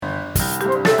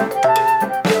Welcome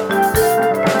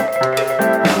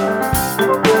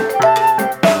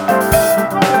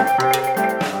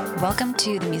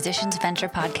to the Musician's Venture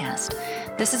Podcast.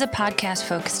 This is a podcast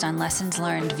focused on lessons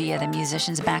learned via the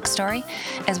musician's backstory,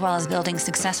 as well as building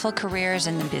successful careers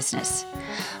in the business.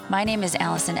 My name is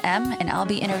Allison M., and I'll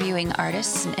be interviewing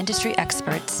artists and industry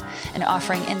experts and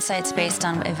offering insights based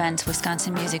on events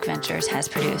Wisconsin Music Ventures has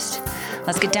produced.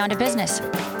 Let's get down to business.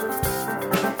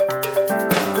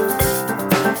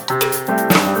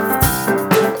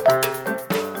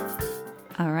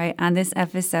 On this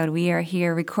episode, we are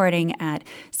here recording at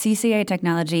CCA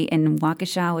Technology in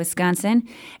Waukesha, Wisconsin.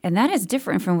 And that is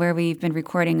different from where we've been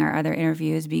recording our other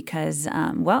interviews because,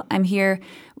 I'm here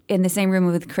in the same room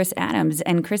with Chris Adams.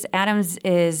 And Chris Adams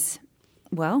is,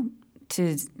 to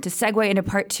segue into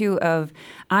part two of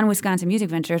On Wisconsin Music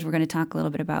Ventures, we're going to talk a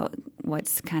little bit about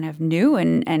what's kind of new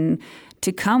and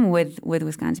to come with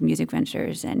Wisconsin Music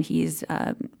Ventures. And he's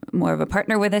more of a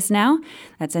partner with us now.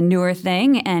 That's a newer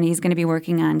thing. And he's going to be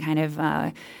working on kind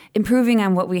of improving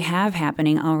on what we have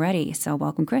happening already. So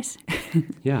welcome, Chris.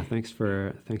 Yeah, thanks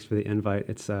for the invite.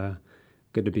 It's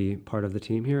good to be part of the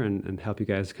team here and help you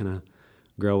guys kind of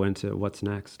grow into what's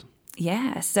next.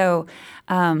 Yeah. So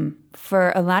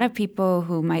for a lot of people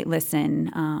who might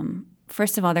listen,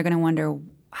 first of all, they're going to wonder,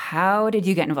 how did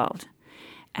you get involved?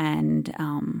 And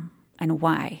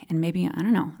why? And maybe, I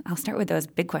don't know, I'll start with those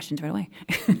big questions right away.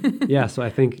 Yeah, so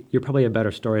I think you're probably a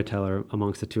better storyteller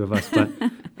amongst the two of us, but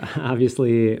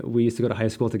obviously we used to go to high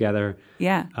school together.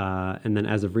 Yeah. And then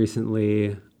as of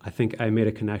recently, I think I made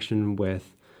a connection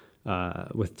with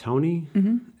Tony,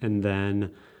 mm-hmm. and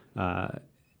then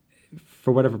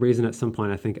for whatever reason, at some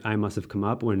point, I think I must have come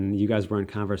up when you guys were in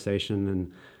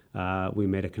conversation, and we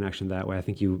made a connection that way. I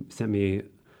think you sent me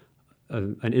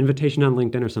an invitation on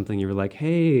LinkedIn or something. You were like,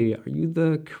 "Hey, are you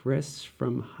the Chris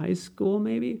from high school,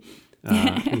 maybe?"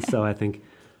 And so I think,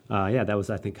 that was,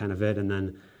 I think, kind of it. And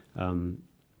then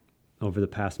over the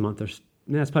past month, it's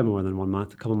probably more than 1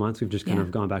 month, a couple months, we've just kind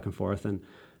of gone back and forth and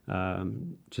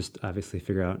just obviously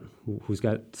figure out who's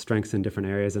got strengths in different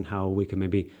areas and how we can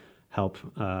maybe help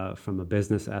from a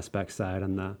business aspect side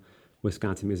on the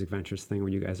Wisconsin Music Ventures thing,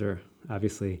 where you guys are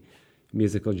obviously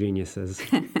musical geniuses.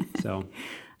 So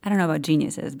I don't know about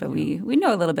geniuses, but we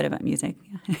know a little bit about music.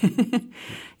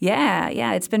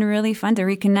 Yeah, it's been really fun to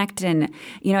reconnect. And,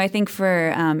 I think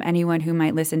for anyone who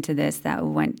might listen to this that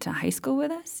went to high school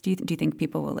with us, do you think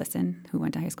people will listen who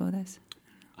went to high school with us?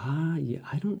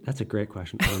 That's a great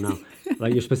question. I don't know.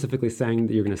 Like, you're specifically saying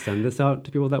that you're going to send this out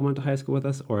to people that went to high school with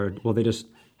us, or will they just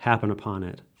happen upon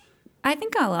it? I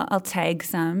think I'll tag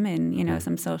some in,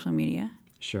 some social media.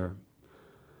 Sure.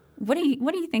 What do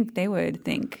you think they would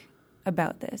think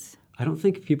about this? I don't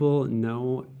think people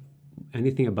know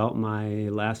anything about my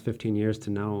last 15 years to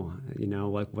know,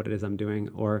 like what it is I'm doing.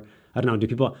 Or, I don't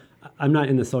know, I'm not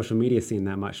in the social media scene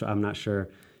that much, so I'm not sure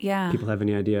people have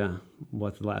any idea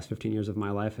what the last 15 years of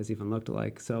my life has even looked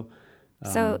like. So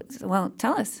tell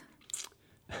us.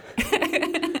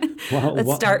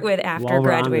 Let's start with after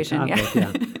graduation.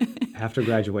 After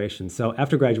graduation. So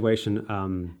after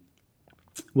graduation,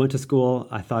 went to school.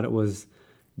 I thought it was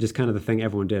just kind of the thing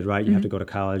everyone did, right? You mm-hmm. have to go to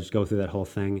college, go through that whole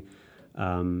thing.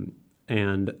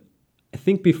 And I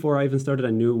think before I even started,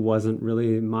 I knew it wasn't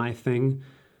really my thing,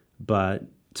 but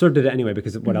sort of did it anyway,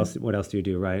 because what else do you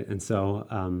do, right? And so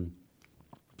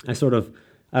I sort of,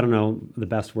 I don't know the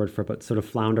best word for it, but sort of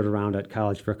floundered around at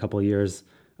college for a couple of years.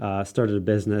 Started a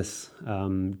business,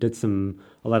 did a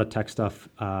lot of tech stuff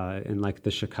in like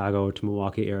the Chicago to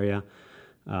Milwaukee area.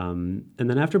 And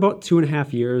then after about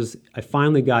 2.5 years, I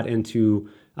finally got into,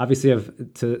 obviously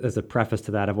as a preface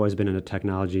to that, I've always been into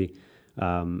technology.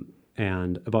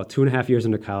 And about 2.5 years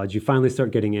into college, you finally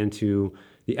start getting into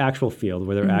the actual field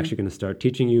where they're mm-hmm. actually going to start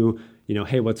teaching you,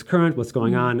 hey, what's current, what's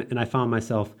going mm-hmm. on. And I found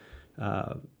myself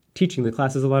teaching the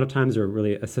classes a lot of times, or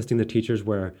really assisting the teachers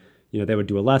where they would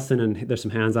do a lesson and there's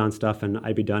some hands-on stuff and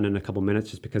I'd be done in a couple minutes,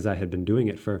 just because I had been doing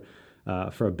it for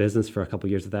a business for a couple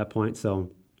years at that point. So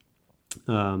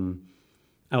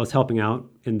I was helping out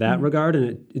in that mm-hmm. regard,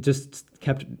 and it just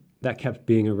kept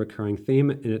being a recurring theme,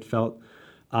 and it felt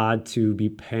odd to be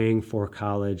paying for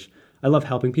college. I love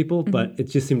helping people, mm-hmm. but it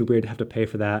just seemed weird to have to pay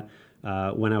for that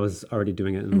when I was already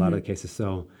doing it in a lot of the cases.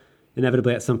 So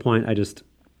inevitably at some point I just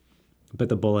bit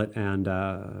the bullet and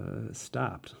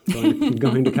stopped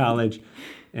going to college,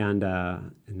 and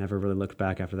never really looked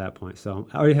back after that point. So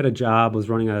I already had a job, was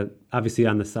running obviously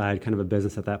on the side, kind of a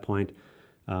business at that point.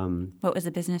 What was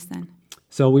the business then?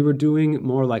 So we were doing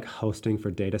more like hosting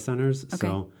for data centers. Okay.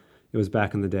 So it was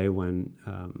back in the day when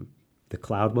the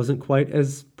cloud wasn't quite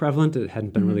as prevalent. It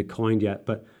hadn't been mm-hmm. really coined yet,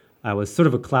 but I was sort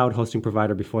of a cloud hosting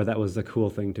provider before that was a cool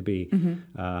thing to be.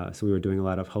 So we were doing a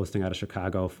lot of hosting out of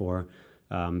Chicago for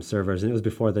servers. And it was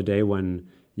before the day when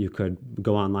you could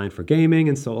go online for gaming.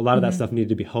 And so a lot of that stuff needed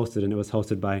to be hosted, and it was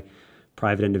hosted by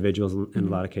private individuals in a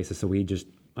lot of cases. So we just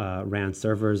ran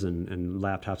servers and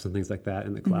laptops and things like that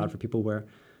in the cloud for people where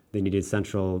they needed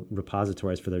central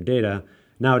repositories for their data.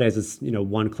 Nowadays, it's,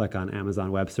 one click on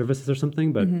Amazon Web Services or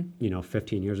something, but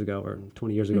 15 years ago or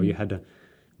 20 years ago, you had to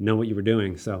know what you were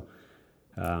doing. So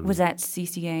was that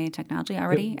CCA Technology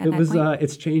already at that that was, point?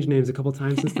 it's changed names a couple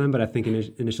times since then, but I think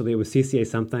initially it was CCA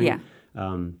something. Yeah.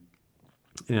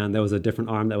 And there was a different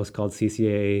arm that was called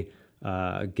CCA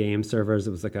Game Servers.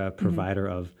 It was like a provider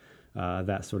of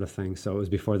that sort of thing. So it was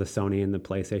before the Sony and the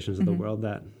PlayStations of the world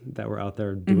that were out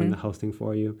there doing the hosting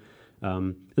for you.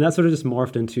 And that sort of just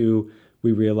morphed into,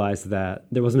 we realized that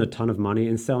there wasn't a ton of money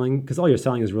in selling, because all you're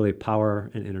selling is really power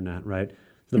and internet, right?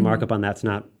 So the markup on that's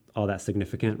not all that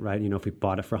significant, right? If we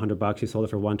bought it for $100, you sold it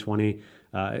for $120.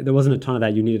 There wasn't a ton of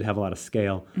that. You needed to have a lot of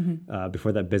scale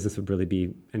before that business would really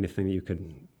be anything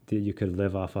that you could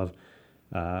live off of.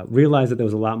 Realized that there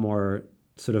was a lot more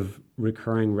sort of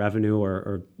recurring revenue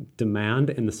or demand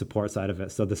in the support side of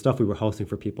it. So the stuff we were hosting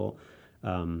for people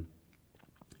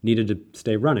needed to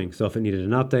stay running. So if it needed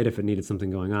an update, if it needed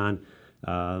something going on,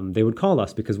 they would call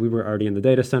us because we were already in the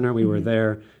data center. We were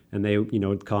there, and they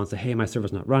would call and say, hey, my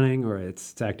server's not running, or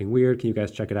it's acting weird. Can you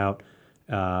guys check it out?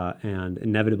 And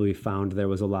inevitably found there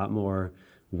was a lot more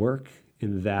work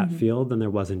in that field than there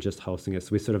was in just hosting it. So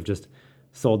we sort of just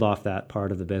sold off that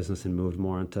part of the business and moved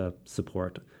more into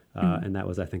support. And that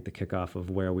was, I think, the kickoff of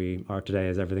where we are today,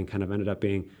 as everything kind of ended up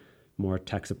being more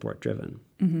tech support driven.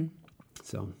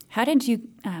 So how did you,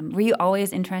 were you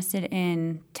always interested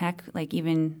in tech, like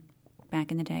even back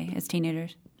in the day as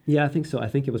teenagers? Yeah, I think so. I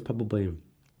think it was probably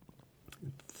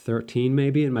 13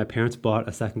 maybe, and my parents bought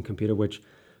a second computer, which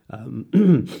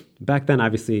back then,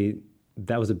 obviously,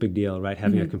 that was a big deal, right?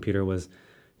 Having a computer was,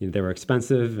 they were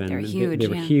expensive, and they were huge, they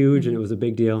were huge, and it was a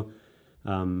big deal.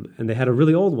 And they had a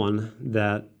really old one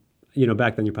that,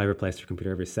 back then you probably replaced your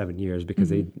computer every 7 years because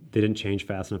they didn't change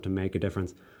fast enough to make a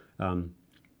difference.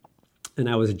 And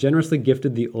I was generously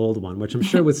gifted the old one, which I'm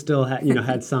sure was still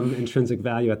had some intrinsic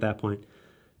value at that point.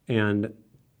 And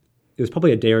it was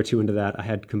probably a day or two into that, I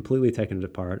had completely taken it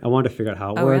apart. I wanted to figure out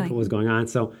how it worked, what was going on.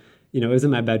 So, it was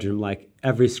in my bedroom, like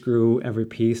every screw, every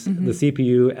piece, the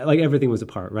CPU, like everything was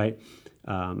apart, right?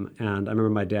 And I remember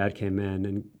my dad came in,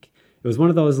 and it was one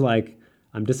of those, like,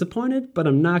 I'm disappointed, but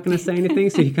I'm not going to say anything.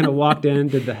 So he kind of walked in,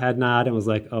 did the head nod, and was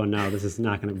like, oh, no, this is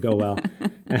not going to go well.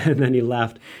 And then he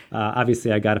left.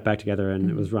 Obviously, I got it back together, and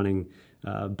it was running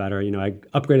better. I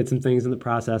upgraded some things in the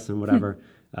process and whatever.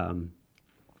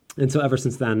 And so ever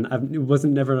since then, I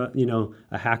wasn't never,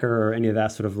 a hacker or any of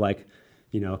that sort of like,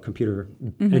 computer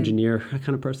engineer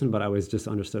kind of person, but I always just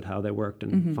understood how they worked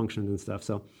and functioned and stuff.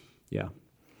 So, yeah.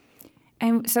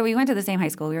 And so we went to the same high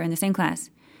school. We were in the same class.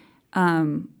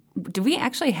 Do we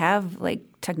actually have like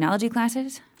technology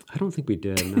classes? I don't think we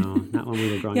did. No, not when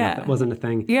we were growing up. That wasn't a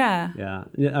thing. Yeah.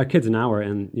 Our kids now are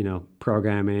in,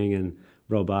 programming and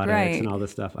robotics and all this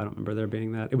stuff. I don't remember there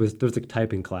being that. There was a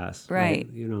typing class. Right.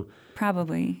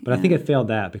 Probably. But I think it failed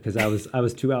that because I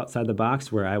was too outside the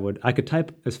box where I could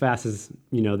type as fast as,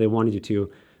 they wanted you to,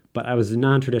 but I was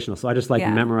non-traditional. So I just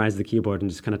memorized the keyboard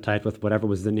and just kind of typed with whatever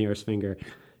was the nearest finger.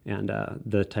 And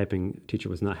the typing teacher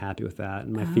was not happy with that.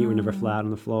 And my feet were never flat on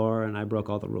the floor, and I broke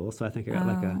all the rules. So I think I got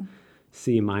like a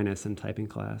C- in typing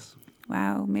class.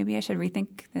 Wow. Maybe I should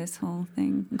rethink this whole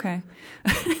thing. Okay.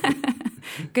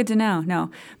 Good to know. No.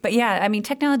 But yeah, I mean,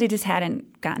 technology just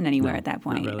hadn't gotten anywhere at that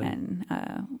point. Not really. And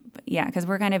because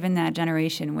we're kind of in that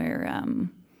generation where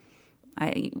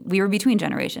we were between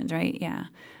generations, right? Yeah.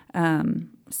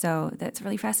 So that's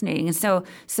really fascinating. And so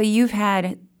you've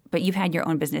had your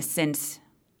own business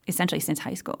essentially since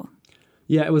high school.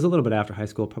 Yeah, it was a little bit after high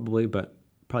school probably, but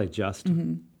probably just.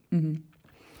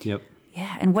 Yep.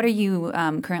 Yeah. And what are you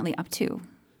currently up to?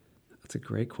 That's a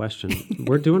great question.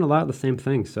 We're doing a lot of the same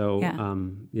thing. So,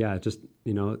 just,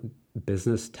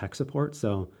 business tech support.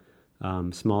 So,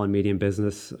 small and medium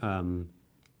business.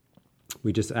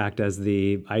 We just act as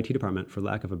the IT department, for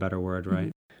lack of a better word,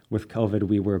 right? With COVID,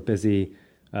 we were busy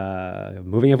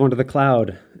moving everyone to the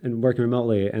cloud and working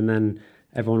remotely. And then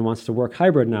everyone wants to work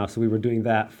hybrid now. So we were doing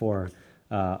that for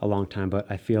a long time. But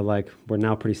I feel like we're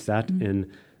now pretty set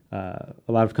in a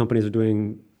lot of companies are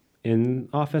doing in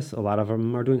office. A lot of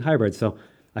them are doing hybrid. So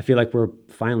I feel like we're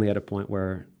finally at a point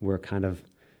where we're kind of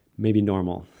maybe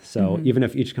normal. So even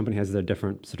if each company has their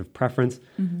different sort of preference,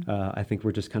 I think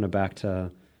we're just kind of back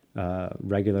to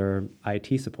regular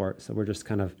IT support. So we're just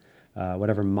kind of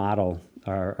whatever model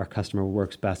our customer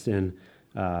works best in,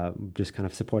 just kind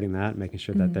of supporting that, making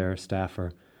sure that their staff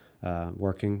are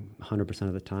working 100%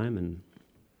 of the time and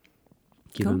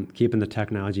keeping the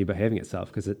technology behaving itself,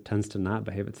 because it tends to not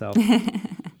behave itself.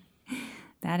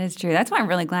 That is true. That's why I'm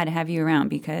really glad to have you around,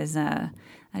 because that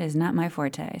is not my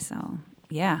forte. So,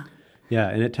 yeah. Yeah,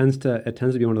 and it tends to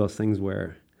be one of those things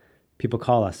where people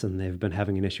call us and they've been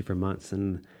having an issue for months,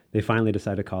 and they finally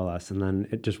decide to call us, and then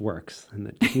it just works.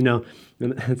 And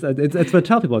it's what I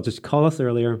tell people: just call us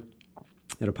earlier.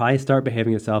 It'll probably start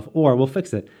behaving itself, or we'll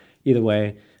fix it. Either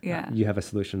way, you have a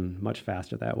solution much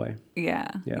faster that way.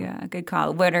 Yeah. Good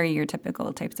call. What are your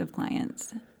typical types of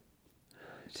clients?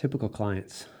 Typical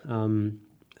clients.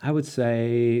 I would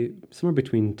say somewhere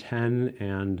between 10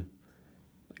 and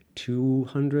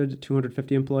 200,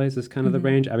 250 employees is kind of the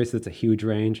range. Obviously, it's a huge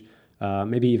range.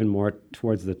 Maybe even more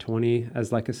towards the 20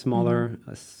 as like a smaller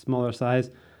size.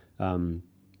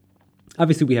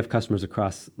 Obviously, we have customers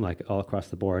all across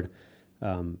the board.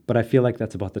 But I feel like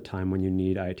that's about the time when you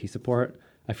need IT support.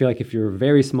 I feel like if you're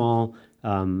very small,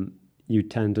 you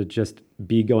tend to just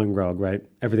be going rogue, right?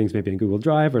 Everything's maybe in Google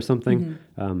Drive or something,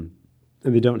 and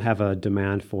they don't have a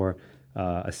demand for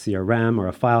a CRM or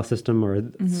a file system or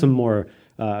some more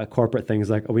corporate things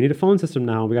like, we need a phone system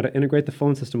now. We got to integrate the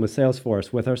phone system with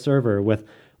Salesforce, with our server, with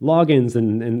logins,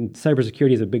 and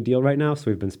cybersecurity is a big deal right now.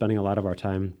 So we've been spending a lot of our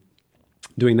time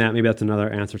doing that. Maybe that's another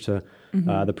answer to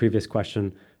the previous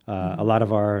question. A lot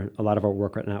of our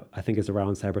work right now, I think, is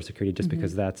around cybersecurity, just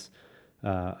because that's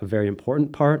a very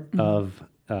important part of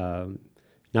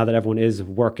now that everyone is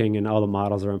working and all the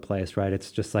models are in place, right?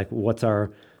 It's just like, what's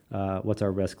our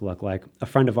risk look like? A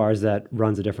friend of ours that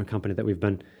runs a different company that we've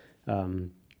been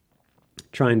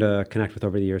trying to connect with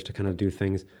over the years to kind of do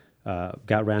things,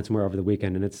 got ransomware over the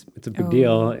weekend, and it's a big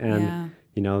deal. And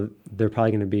they're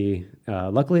probably going to be.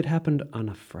 Luckily, it happened on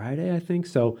a Friday, I think.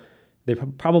 So they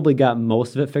probably got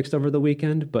most of it fixed over the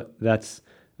weekend, but that's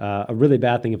a really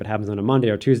bad thing if it happens on a Monday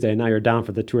or Tuesday, and now you're down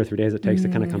for the 2 or 3 days it takes to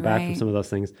kind of come back from some of those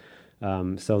things.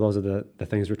 So those are the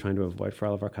things we're trying to avoid for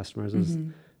all of our customers, is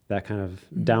that kind of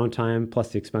downtime plus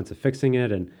the expense of fixing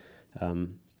it, and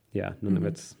none of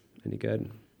it's any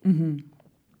good.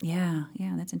 Yeah,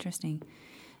 that's interesting.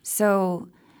 So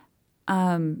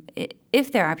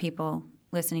if there are people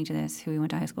listening to this who we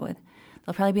went to high school with,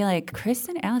 they'll probably be like, Chris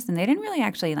and Allison, they didn't really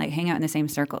actually like hang out in the same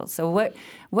circles. So what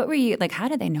were you like? How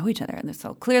did they know each other?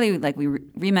 So clearly, like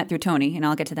we met through Tony, and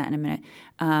I'll get to that in a minute,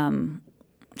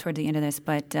 towards the end of this.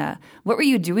 But what were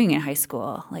you doing in high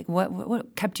school? Like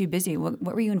what kept you busy? What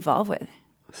were you involved with?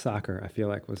 Soccer, I feel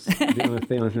like, was the only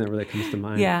thing that really comes to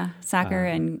mind. Yeah, soccer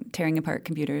and tearing apart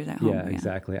computers at home. Yeah,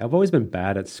 exactly. I've always been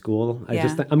bad at school.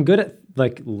 I'm good at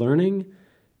like learning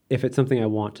if it's something I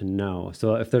want to know.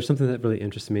 So if there's something that really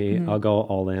interests me, I'll go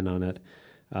all in on it.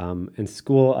 In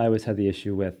school, I always had the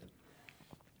issue with,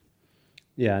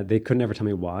 they could never tell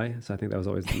me why. So I think that was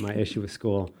always my issue with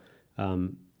school.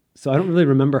 So I don't really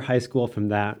remember high school from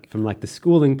like the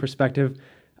schooling perspective.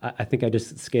 I think I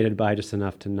just skated by just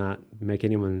enough to not make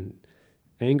anyone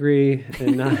angry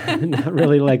and not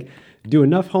really like do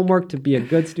enough homework to be a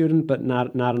good student, but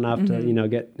not enough to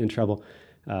get in trouble.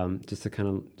 Just to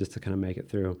kind of make it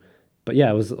through. But yeah,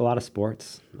 it was a lot of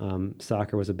sports.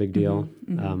 Soccer was a big deal.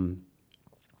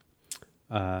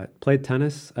 Played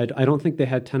tennis. I don't think they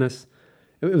had tennis.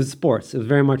 It was sports. It was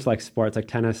very much like sports, like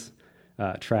tennis,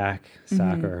 track,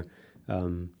 soccer,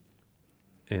 and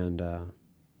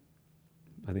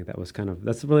I think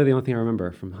that's really the only thing I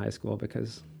remember from high school,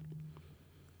 because.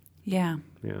 Yeah.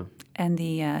 And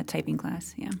the typing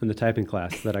class, And the typing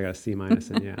class that I got a C-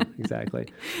 in, yeah, exactly.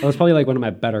 That was probably like one of my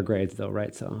better grades, though,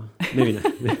 right? So maybe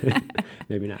not.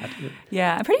 Maybe not.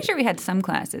 Yeah, I'm pretty sure we had some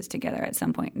classes together at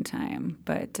some point in time,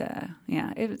 but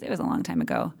it was a long time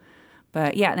ago.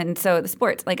 But yeah, and so the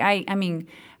sports, like I mean,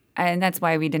 and that's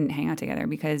why we didn't hang out together,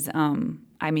 because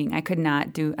I could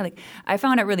not do, I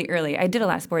found out really early. I did a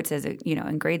lot of sports as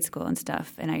in grade school and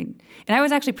stuff, and I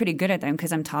was actually pretty good at them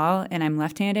because I'm tall and I'm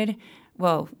left-handed.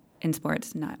 Well, in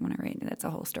sports, not when I write. That's a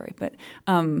whole story. But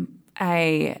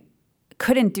I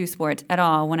couldn't do sports at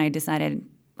all when I decided,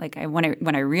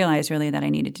 when I realized really that I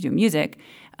needed to do music,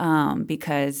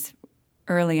 because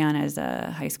early on as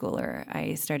a high schooler,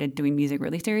 I started doing music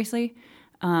really seriously,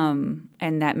 and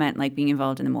that meant being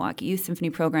involved in the Milwaukee Youth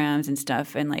Symphony programs and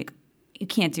stuff, and you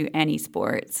can't do any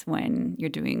sports when you're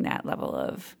doing that level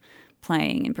of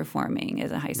playing and performing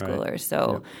as a high schooler. Right.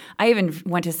 So I even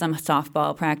went to some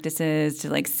softball practices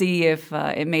to see if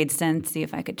it made sense, see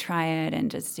if I could try it,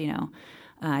 and just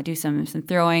do some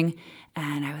throwing.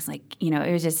 And I was like,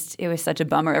 it was such a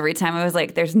bummer every time. I was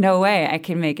like, there's no way I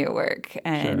can make it work.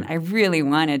 And I really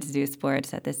wanted to do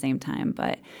sports at the same time.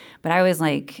 But I was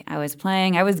like, I was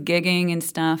playing, I was gigging and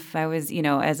stuff. I was,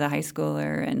 as a high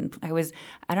schooler. And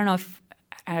I don't know if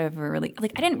I ever really, I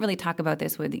didn't really talk about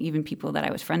this with even people that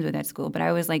I was friends with at school, but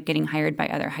I was like getting hired by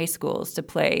other high schools to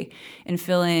play and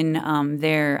fill in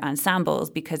their ensembles,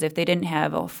 because if they didn't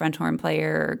have a front horn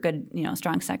player or good,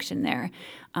 strong section there,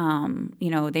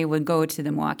 they would go to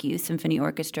the Milwaukee Youth Symphony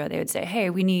Orchestra. They would say, hey,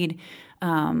 we need,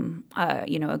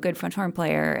 a good front horn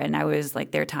player. And I was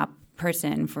like their top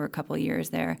person for a couple of years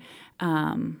there,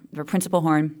 their principal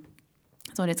horn.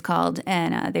 That's what it's called.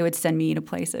 And they would send me to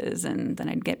places, and then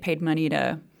I'd get paid money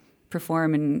to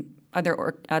perform in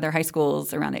other high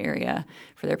schools around the area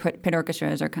for their pit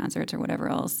orchestras or concerts or whatever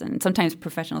else, and sometimes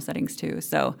professional settings too.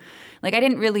 So, I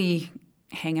didn't really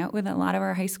hang out with a lot of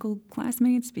our high school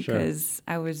classmates because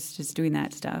I was just doing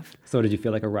that stuff. So did you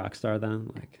feel like a rock star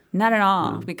then? Not at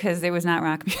all, because it was not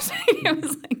rock music. It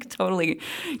was totally,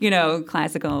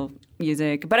 classical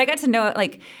music. But I got to know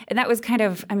it, and that was kind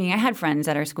of, I had friends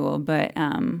at our school, but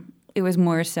it was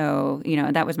more so,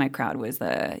 that was my crowd, was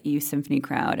the youth symphony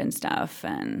crowd and stuff.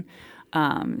 And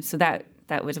so that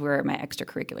was where my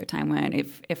extracurricular time went.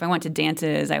 If I went to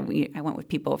dances, I went with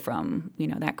people from,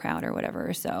 that crowd or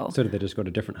whatever. So did they just go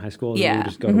to different high schools? Yeah. Or you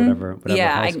just go to whatever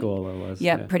high school it was?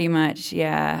 Yeah, pretty much.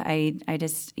 Yeah. I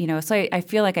just, so I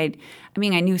feel like I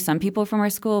knew some people from our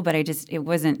school, but it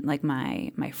wasn't like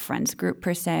my friends group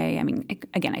per se.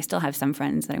 Again, I still have some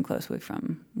friends that I'm close with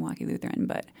from Milwaukee Lutheran,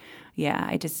 but yeah,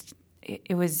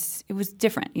 it was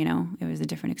different, it was a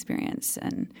different experience.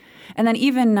 And then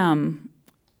even,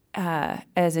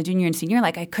 as a junior and senior,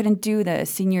 I couldn't do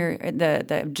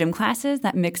the gym classes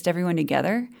that mixed everyone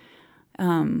together.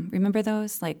 Remember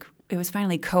those? It was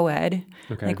finally co-ed,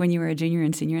 when you were a junior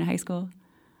and senior in high school.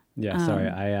 Yeah, sorry.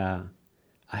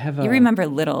 I have You remember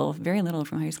very little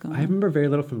from high school. I remember very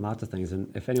little from lots of things,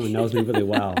 and if anyone knows me really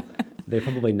well, they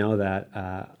probably know that.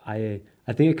 I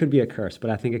think it could be a curse, but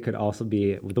I think it could also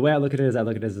be, the way I look at it is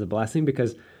as a blessing,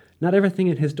 because not everything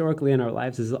historically in our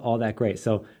lives is all that great.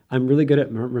 So I'm really good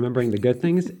at remembering the good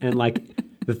things, and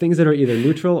the things that are either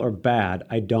neutral or bad,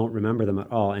 I don't remember them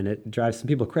at all. And it drives some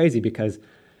people crazy because,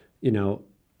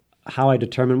 how I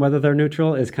determine whether they're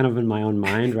neutral is kind of in my own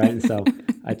mind, right? And so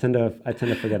I tend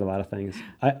to forget a lot of things.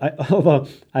 Although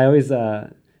I always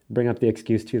bring up the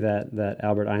excuse too that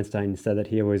Albert Einstein said that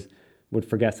he always would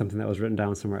forget something that was written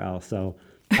down somewhere else. So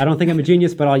I don't think I'm a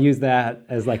genius, but I'll use that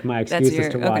as my excuse as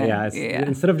to why. Okay.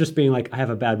 Instead of just being I have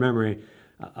a bad memory,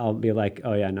 I'll be like,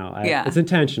 oh yeah, no, it's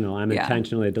intentional. I'm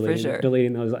intentionally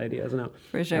deleting those ideas. No,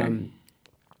 for sure.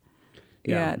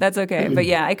 Yeah, that's okay. But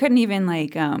yeah, I couldn't even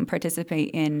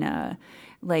participate in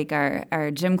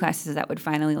our gym classes that would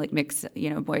finally mix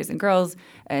boys and girls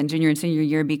in junior and senior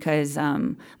year, because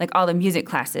all the music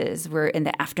classes were in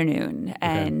the afternoon,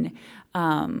 and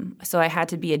so I had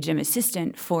to be a gym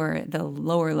assistant for the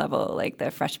lower level, the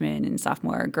freshman and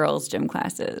sophomore girls gym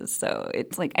classes. So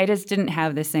it's I just didn't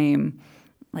have the same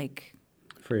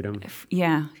freedom.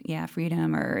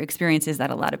 Freedom or experiences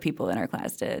that a lot of people in our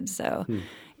class did. So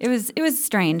it was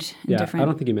strange and different. I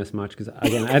don't think you missed much, because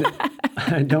again,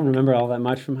 I don't remember all that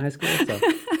much from high school. So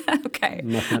okay,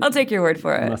 I'll take your word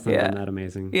for it. Must not have been that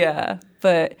amazing. Yeah,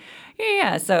 but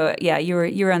yeah. So yeah, you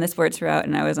were on the sports route,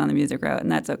 and I was on the music route,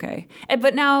 and that's okay.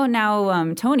 But now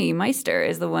Tony Meister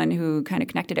is the one who kind of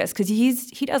connected us, because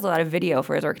he does a lot of video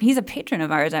for his work. He's a patron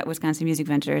of ours at Wisconsin Music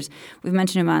Ventures. We've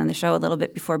mentioned him on the show a little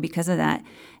bit before because of that.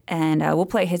 And we'll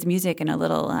play his music and a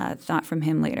little thought from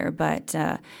him later. But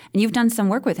and you've done some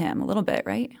work with him a little bit,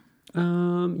 right?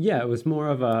 Yeah, it was more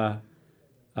of a,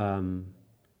 I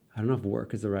don't know if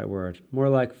work is the right word, more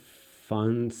like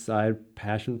fun side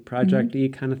passion project-y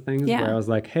kind of things, where I was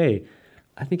like, hey,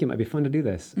 I think it might be fun to do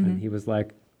this. And he was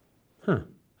like, huh,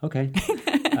 okay.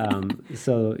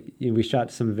 So we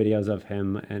shot some videos of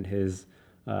him and his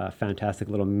fantastic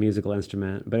little musical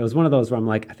instrument. But it was one of those where I'm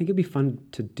like, I think it'd be fun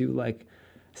to do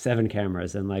 7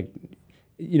 cameras and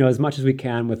as much as we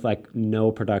can with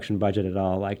no production budget at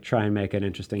all, try and make an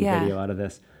interesting video out of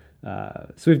this.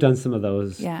 So we've done some of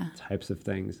those types of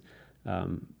things.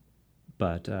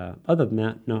 But other than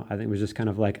that, no, I think it was just kind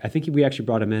of I think we actually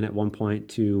brought him in at one point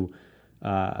to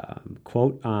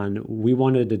quote on, we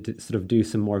wanted to sort of do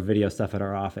some more video stuff at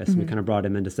our office. Mm-hmm. We kind of brought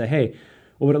him in to say, hey,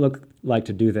 what would it look like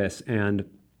to do this? And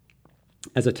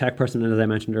as a tech person, and as I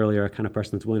mentioned earlier, a kind of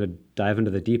person that's willing to dive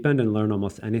into the deep end and learn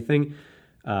almost anything,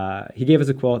 he gave us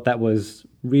a quote that was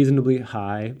reasonably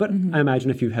high, but I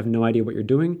imagine if you have no idea what you're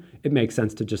doing, it makes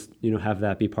sense to just have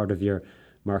that be part of your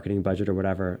marketing budget or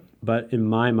whatever. But in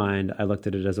my mind, I looked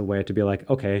at it as a way to be like,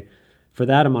 okay, for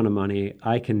that amount of money,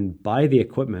 I can buy the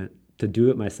equipment to do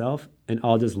it myself, and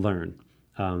I'll just learn.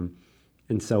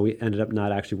 And so we ended up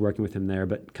not actually working with him there,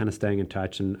 but kind of staying in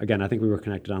touch. And again, I think we were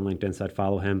connected on LinkedIn, so I'd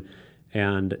follow him.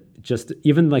 And just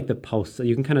even like the posts, so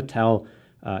you can kind of tell,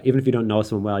 even if you don't know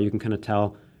someone well, you can kind of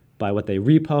tell by what they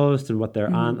repost and what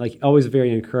they're on. Like always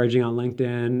very encouraging on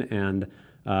LinkedIn. And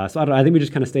so I don't know, I think we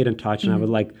just kind of stayed in touch. And I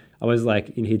was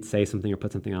like, he'd say something or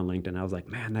put something on LinkedIn. I was like,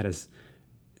 man, that is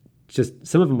just,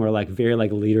 some of them were like very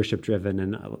like leadership driven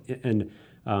and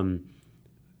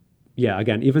yeah,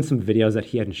 again, even some videos that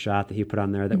he hadn't shot that he put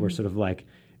on there that were sort of like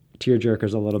tear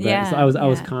jerkers a little bit. Yeah, so I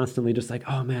was constantly just like,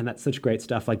 oh man, that's such great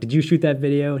stuff. Like, did you shoot that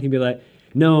video? And he'd be like,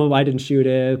 no, I didn't shoot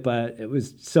it, but it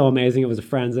was so amazing. It was a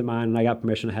friend's of mine and I got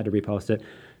permission. I had to repost it.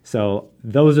 So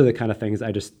those are the kind of things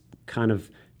I just kind of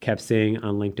kept seeing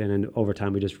on LinkedIn. And over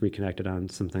time, we just reconnected on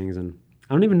some things. And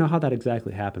I don't even know how that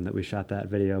exactly happened that we shot that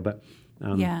video, but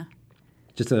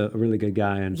just a really good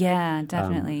guy. And yeah,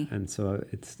 definitely. And so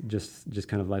it's just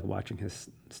kind of like watching his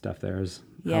stuff there is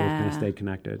how we kind of stayed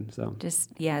connected. So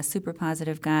just, super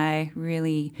positive guy,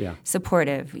 really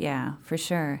supportive. Yeah, for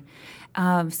sure.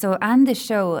 So on the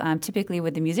show, typically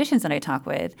with the musicians that I talk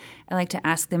with, I like to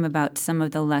ask them about some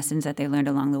of the lessons that they learned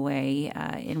along the way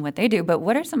in what they do. But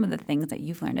what are some of the things that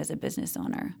you've learned as a business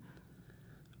owner?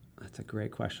 That's a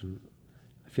great question.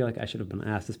 I feel like I should have been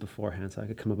asked this beforehand so I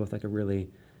could come up with like a really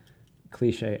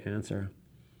cliche answer.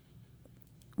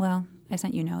 Well, I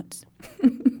sent you notes.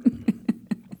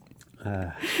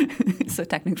 So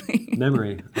technically.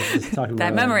 Memory. I was just talking about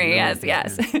that memory, yes.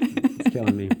 It's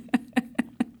killing me.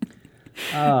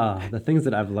 The things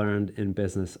that I've learned in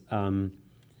business. I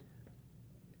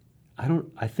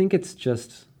think it's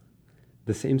just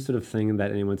the same sort of thing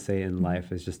that anyone would say in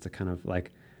life is just to kind of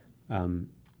like, I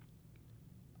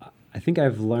think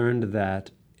I've learned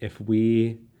that if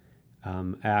we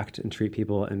act and treat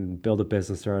people and build a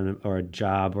business or a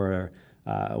job or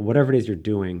whatever it is you're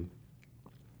doing,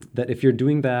 that if you're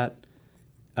doing that,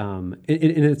 and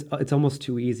it's almost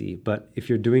too easy, but if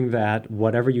you're doing that,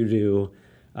 whatever you do,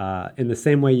 in the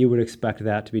same way you would expect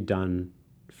that to be done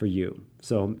for you.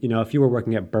 So, if you were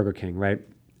working at Burger King, right?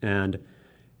 And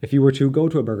if you were to go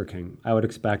to a Burger King, I would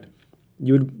expect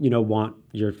you would, want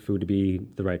your food to be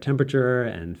the right temperature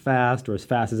and fast, or as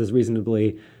fast as is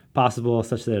reasonably possible,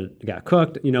 such that it got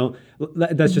cooked.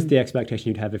 That's just the expectation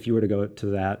you'd have if you were to go to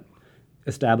that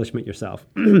establishment yourself.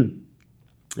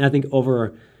 And I think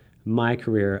over my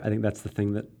career, I think that's the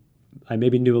thing that I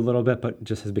maybe knew a little bit, but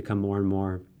just has become more and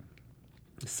more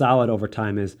solid over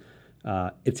time is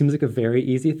it seems like a very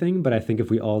easy thing, but I think if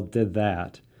we all did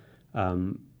that,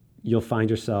 you'll find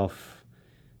yourself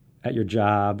at your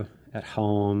job, at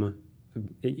home,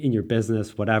 in your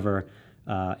business, whatever.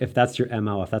 If that's your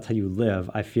MO, if that's how you live,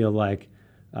 I feel like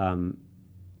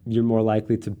you're more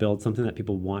likely to build something that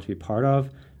people want to be part of.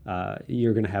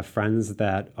 You're going to have friends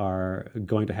that are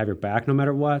going to have your back no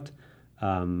matter what.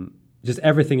 Just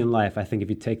everything in life, I think if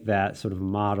you take that sort of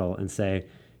model and say,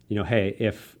 hey,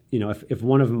 if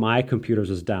one of my computers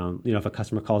was down, if a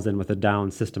customer calls in with a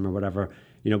down system or whatever,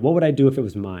 what would I do if it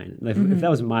was mine? If that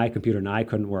was my computer and I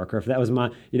couldn't work, or if that was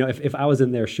my, if I was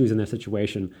in their shoes in their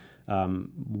situation,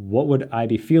 what would I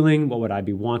be feeling? What would I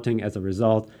be wanting as a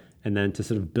result? And then to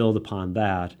sort of build upon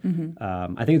that,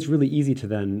 I think it's really easy to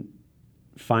then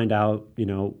find out,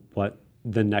 what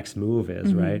the next move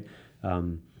is, right?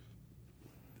 And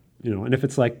if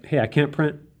it's like, hey, I can't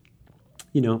print,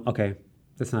 okay,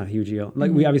 that's not a huge deal.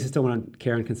 Like we obviously still want to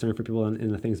care and concern for people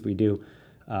in the things we do,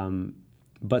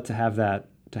 but to have that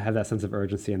sense of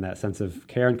urgency and that sense of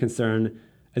care and concern,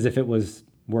 as if it was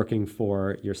working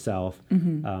for yourself,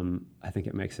 I think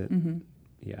it makes it,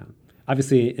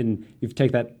 Obviously, and you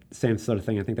take that same sort of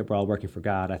thing. I think that we're all working for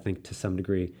God. I think to some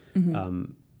degree,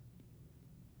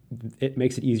 it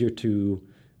makes it easier to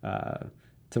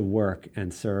work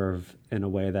and serve in a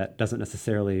way that doesn't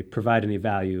necessarily provide any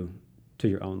value to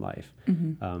your own life.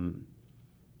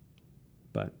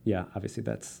 But yeah, obviously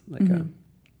that's like a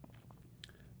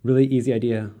really easy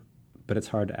idea, but it's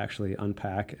hard to actually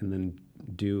unpack and then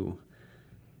do.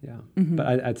 Yeah.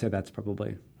 But I'd say that's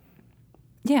probably.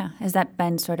 Yeah. Has that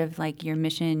been sort of like your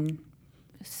mission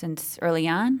since early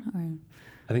on? Or?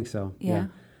 I think so. Yeah.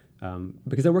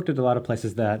 Because I worked at a lot of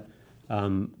places that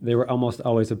they were almost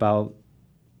always about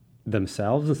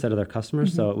themselves instead of their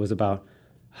customers. So it was about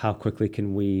how quickly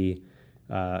can we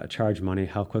charge money,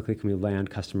 how quickly can we land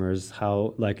customers,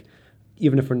 how, like,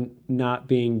 even if we're not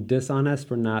being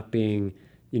dishonest, we're not being,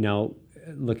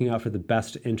 looking out for the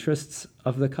best interests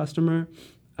of the customer.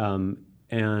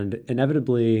 And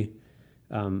inevitably,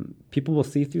 people will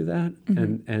see through that,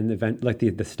 and like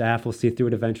the staff will see through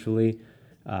it eventually.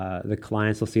 The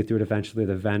clients will see through it eventually.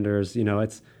 The vendors,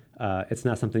 it's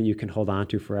not something you can hold on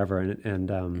to forever.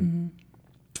 And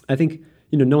I think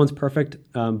no one's perfect,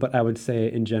 but I would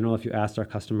say in general, if you asked our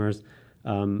customers,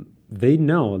 they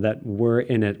know that we're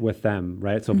in it with them,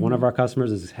 right? So if one of our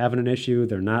customers is having an issue,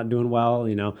 they're not doing well,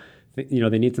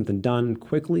 they need something done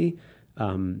quickly,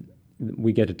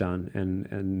 we get it done,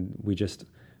 and we just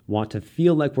want to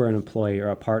feel like we're an employee or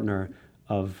a partner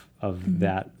of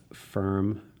that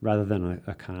firm rather than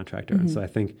a contractor. And so I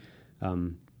think,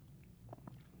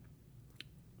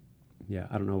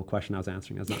 I don't know what question I was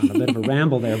answering. I was on a bit of a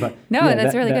ramble there, but no,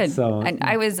 that's really good. So,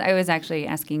 I was actually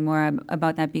asking more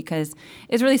about that because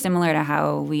it's really similar to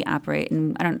how we operate,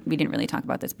 and we didn't really talk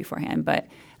about this beforehand, but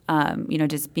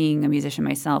just being a musician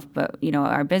myself, but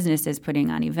our business is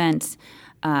putting on events,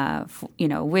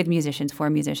 with musicians for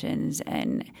musicians,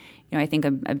 and I think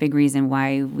a big reason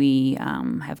why we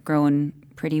have grown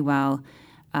pretty well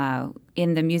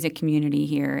in the music community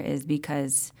here is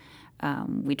because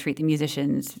we treat the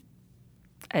musicians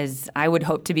as I would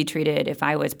hope to be treated if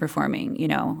I was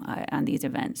performing, on these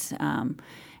events,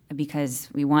 because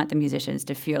we want the musicians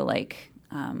to feel like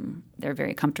they're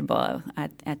very comfortable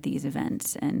at these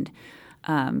events, and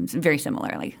it's very similar,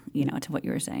 to what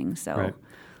you were saying. So, right.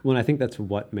 Well, I think that's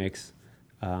what makes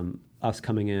us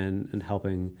coming in and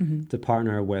helping to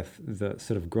partner with the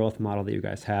sort of growth model that you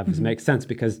guys have makes sense,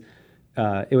 because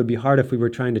it would be hard if we were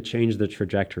trying to change the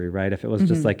trajectory, right? If it was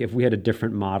just like if we had a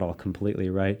different model completely,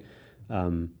 right?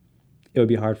 It would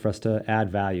be hard for us to add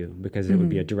value because it would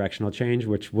be a directional change,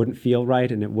 which wouldn't feel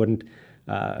right, and it wouldn't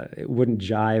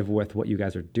jive with what you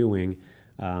guys are doing.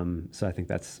 So I think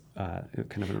that's kind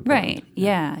of an important. Right.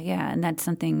 Yeah. And that's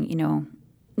something,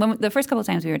 when the first couple of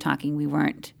times we were talking, we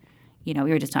weren't, we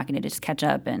were just talking to just catch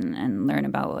up and learn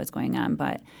about what was going on.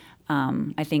 But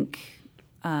I think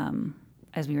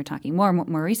as we were talking more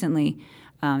recently,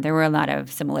 there were a lot of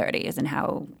similarities in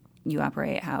how you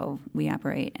operate, how we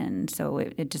operate, and so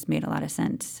it just made a lot of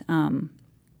sense. I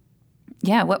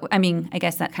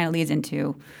guess that kind of leads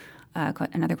into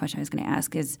another question I was going to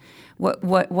ask is,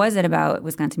 what was it about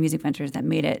Wisconsin Music Ventures that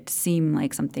made it seem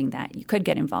like something that you could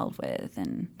get involved with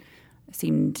and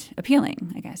seemed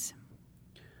appealing, I guess?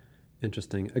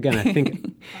 Interesting.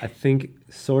 Again, I think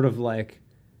sort of like,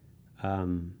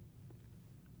 and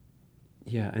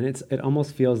it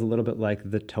almost feels a little bit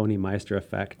like the Tony Meister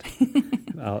effect.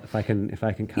 If I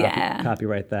can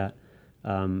copyright that.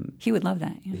 He would love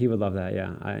that. Yeah. He would love that.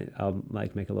 Yeah, I'll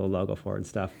make a little logo for it and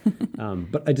stuff.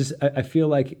 But I feel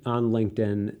like on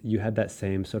LinkedIn you had that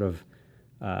same sort of.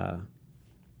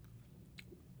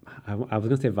 I was going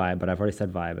to say vibe, but I've already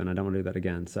said vibe, and I don't want to do that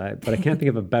again. But I can't think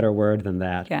of a better word than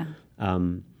that. Yeah.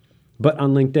 But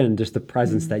on LinkedIn, just the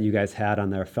presence that you guys had on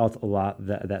there felt a lot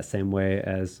that same way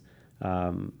as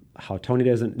how Tony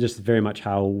does, and just very much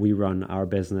how we run our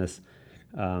business.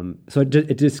 So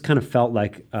it just kind of felt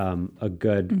like a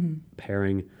good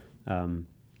pairing,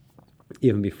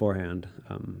 even beforehand.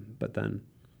 But then,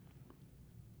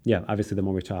 obviously the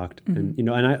more we talked, and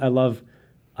and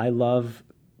I love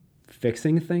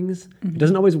fixing things. It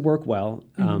doesn't always work well,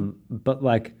 but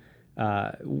like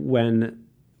when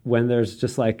there's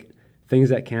just like things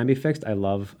that can be fixed, I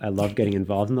love getting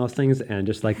involved in those things. And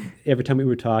just like every time we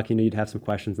would talk, you'd have some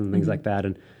questions and things like that,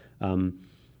 and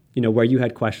where you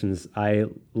had questions, I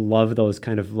love those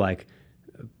kind of like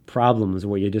problems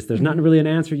where there's not really an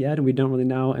answer yet, and we don't really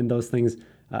know, and those things,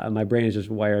 my brain is just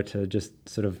wired to just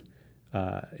sort of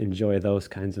enjoy those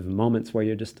kinds of moments where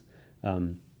you're just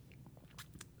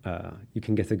you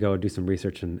can get to go do some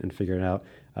research and figure it out.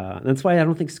 That's why I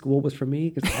don't think school was for me,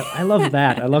 because I love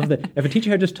that. I love that. If a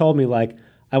teacher had just told me like,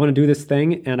 I want to do this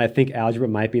thing, and I think algebra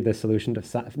might be the solution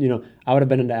to, I would have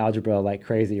been into algebra like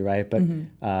crazy, right? But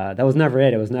that was never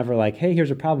it. It was never like, hey,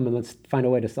 here's a problem and let's find a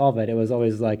way to solve it. It was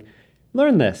always like,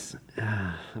 learn this.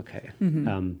 Okay.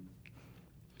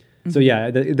 So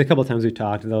the couple of times we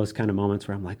talked, those kind of moments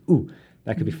where I'm like, ooh,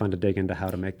 that could be fun to dig into how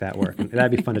to make that work. And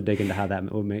that'd be fun to dig into how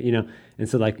that would make, And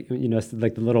so like,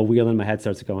 like the little wheel in my head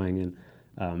starts going,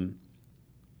 and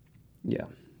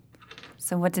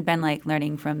So what's it been like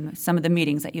learning from some of the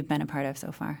meetings that you've been a part of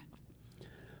so far?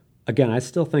 Again, I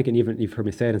still think, and even you've heard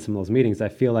me say it in some of those meetings, I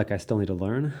feel like I still need to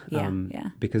learn.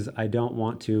 Because I don't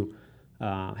want to,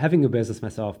 having a business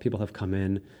myself, people have come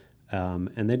in,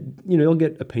 and they, you'll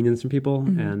get opinions from people.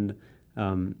 And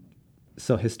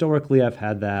so historically I've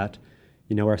had that,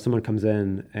 where someone comes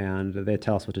in and they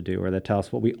tell us what to do, or they tell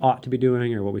us what we ought to be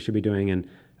doing or what we should be doing. And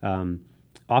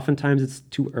oftentimes it's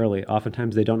too early.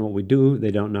 Oftentimes they don't know what we do.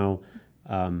 They don't know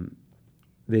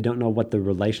they don't know what the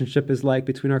relationship is like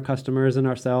between our customers and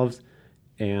ourselves,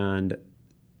 and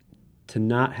to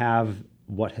not have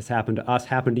what has happened to us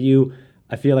happen to you.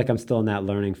 I feel like I'm still in that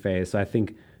learning phase. So I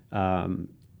think,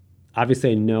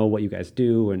 obviously I know what you guys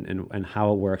do and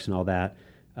how it works and all that.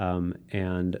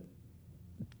 And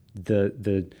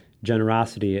the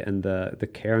generosity and the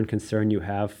care and concern you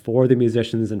have for the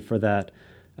musicians and for that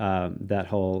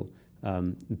whole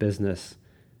business.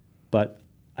 But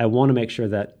I want to make sure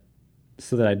that,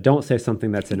 so that I don't say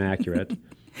something that's inaccurate,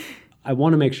 I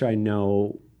want to make sure I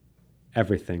know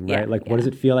everything, right? What does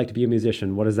it feel like to be a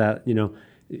musician? What is that,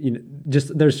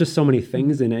 just there's just so many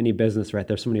things in any business, right?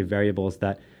 There's so many variables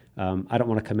that I don't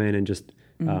want to come in and just,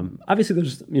 obviously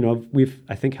there's, we've,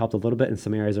 I think, helped a little bit in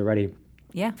some areas already.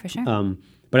 Yeah, for sure.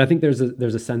 But I think there's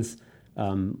a sense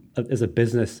as a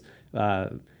business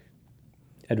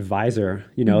advisor,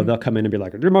 they'll come in and be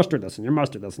like, you must do this and you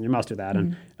must do this and you must do that.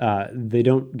 And they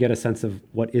don't get a sense of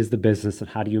what is the business and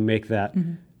how do you make that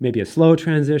maybe a slow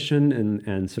transition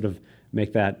and sort of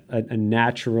make that a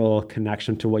natural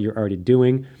connection to what you're already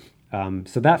doing.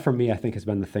 So that for me, I think has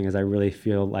been the thing, is I really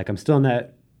feel like I'm still in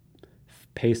that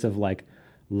pace of like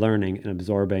learning and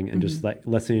absorbing and just like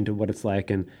listening to what it's like.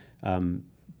 And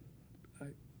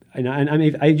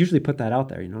I usually put that out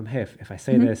there, hey, if I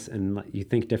say this and you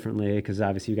think differently, because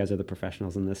obviously you guys are the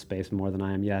professionals in this space more than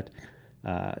I am yet,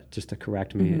 just to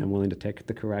correct me, I'm willing to take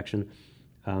the correction.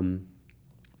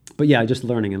 But yeah, just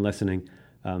learning and listening.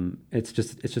 It's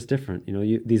just different.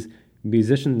 These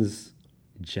musicians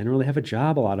generally have a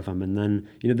job, a lot of them. And then,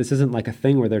 this isn't like a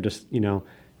thing where they're just,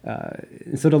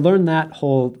 so to learn that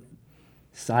whole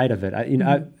side of it, I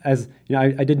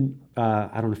didn't,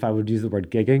 I don't know if I would use the word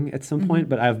gigging at some point,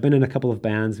 but I've been in a couple of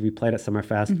bands. We played at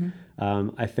Summerfest.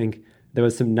 I think there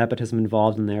was some nepotism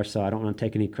involved in there, so I don't want to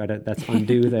take any credit. That's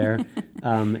undue there.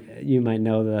 You might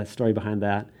know the story behind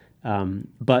that.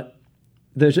 But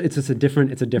it's a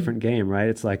different game, right?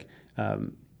 It's like,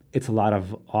 it's a lot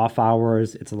of off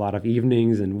hours. It's a lot of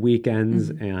evenings and weekends.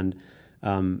 And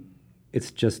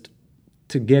it's just,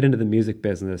 to get into the music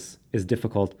business is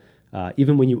difficult.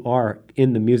 Even when you are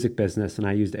in the music business, and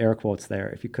I used air quotes there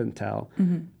if you couldn't tell,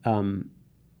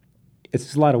 it's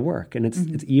just a lot of work, and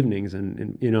it's evenings,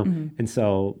 and and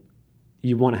so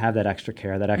you want to have that extra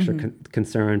care, that extra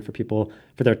concern for people,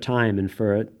 for their time, and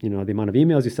for the amount of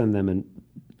emails you send them,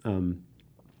 and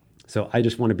so I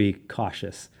just want to be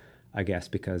cautious, I guess,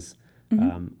 because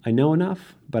I know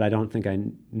enough, but I don't think I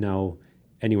know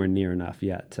anywhere near enough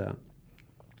yet to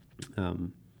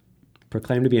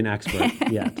proclaim to be an expert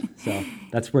yet. So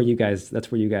that's where you guys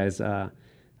have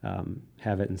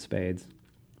it in spades.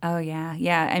 Oh yeah.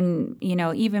 Yeah. And,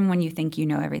 even when you think you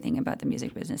know everything about the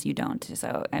music business, you don't.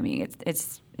 So, I mean,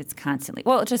 it's constantly,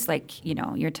 well, just like,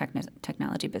 your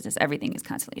technology business, everything is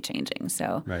constantly changing.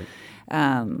 So, right.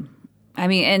 I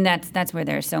mean, and that's where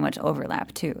there's so much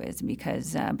overlap too, is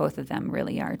because both of them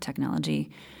really are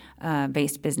technology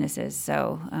based businesses.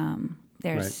 So,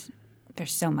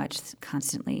 there's so much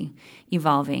constantly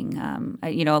evolving.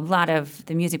 A lot of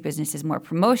the music business is more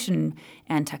promotion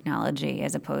and technology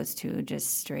as opposed to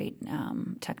just straight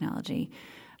technology.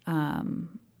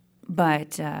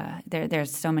 But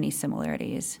there's so many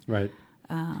similarities. Right.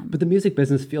 But the music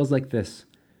business feels like this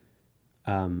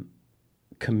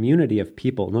community of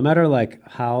people, no matter like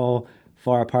how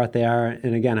far apart they are.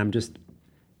 And again, I'm just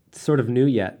sort of new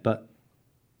yet, but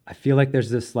I feel like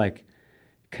there's this like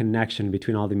connection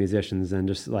between all the musicians, and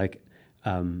just like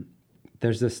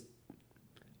there's this,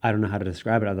 I don't know how to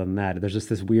describe it other than that. There's just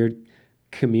this weird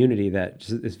community that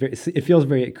just is it feels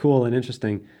very cool and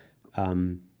interesting.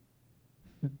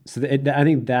 So I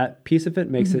think that piece of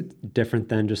it makes it different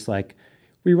than just like,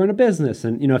 we run a business.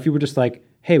 And, if you were just like,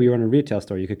 hey, we run a retail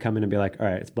store, you could come in and be like, all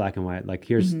right, it's black and white. Like,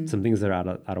 here's some things that are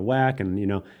out of whack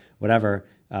and, whatever,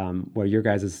 where your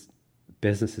guys'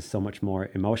 business is so much more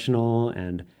emotional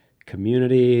and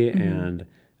community, and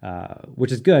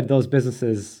which is good. Those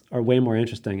businesses are way more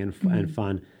interesting and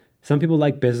fun. Some people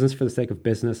like business for the sake of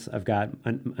business. I've got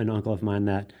an uncle of mine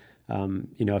that,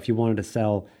 if you wanted to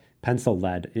sell pencil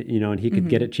lead, and he could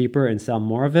get it cheaper and sell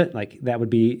more of it, like that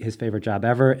would be his favorite job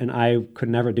ever. And I could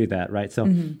never do that, right?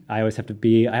 So I always have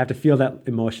to feel that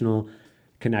emotional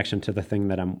connection to the thing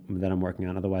that I'm working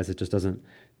on. Otherwise, it just doesn't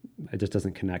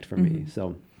connect for me.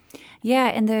 So. Yeah,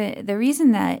 and the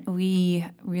reason that we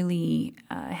really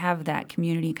have that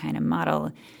community kind of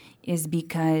model is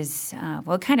because,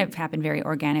 it kind of happened very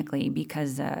organically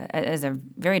because as a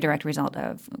very direct result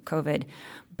of COVID.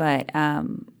 But,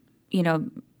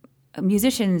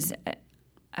 musicians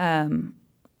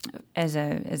as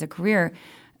a career,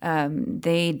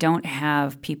 they don't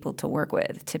have people to work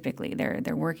with. Typically,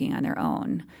 they're working on their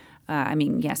own.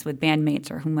 yes, with bandmates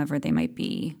or whomever they might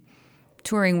be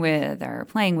touring with or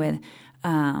playing with,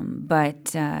 but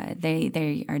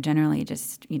they are generally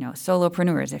just,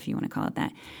 solopreneurs, if you want to call it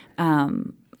that.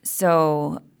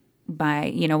 So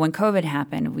when COVID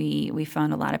happened, we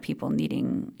found a lot of people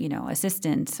needing,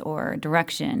 assistance or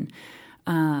direction.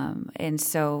 And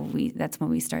so that's when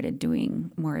we started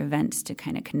doing more events to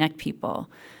kind of connect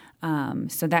people.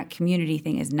 So that community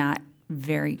thing is not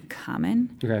very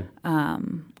common. Okay.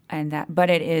 But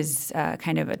it is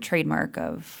kind of a trademark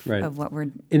of what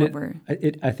we're.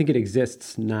 I think it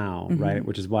exists now, right?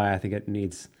 Which is why I think it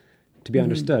needs to be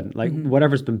understood. Like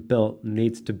whatever's been built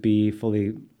needs to be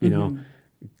fully,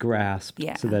 grasped,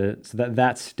 so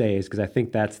that stays. Because I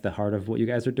think that's the heart of what you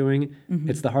guys are doing.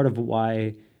 It's the heart of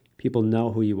why people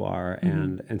know who you are,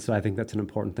 and so I think that's an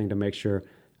important thing to make sure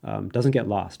doesn't get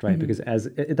lost, right? Because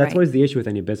that's always the issue with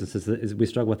any business is we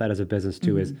struggle with that as a business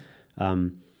too. Is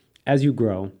as you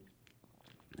grow,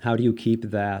 how do you keep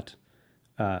that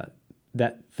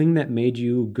that thing that made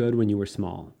you good when you were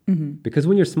small? Because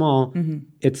when you're small,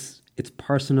 it's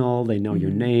personal. They know your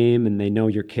name and they know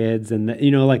your kids, and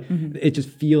it just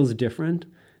feels different.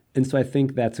 And so I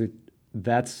think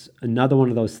that's another one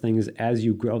of those things. As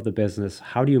you grow the business,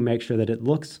 how do you make sure that it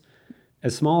looks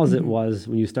as small as it was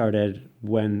when you started,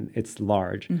 when it's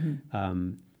large?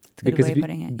 Because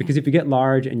if you get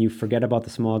large and you forget about the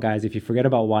small guys, if you forget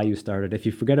about why you started, if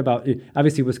you forget about,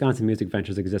 obviously Wisconsin Music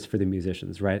Ventures exists for the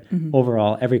musicians, right?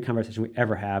 Overall, every conversation we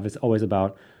ever have is always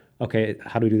about, okay,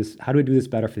 how do we do this? How do we do this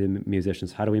better for the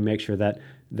musicians? How do we make sure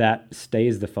that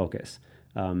stays the focus?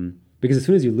 Because as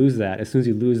soon as you lose that, as soon as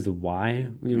you lose the why,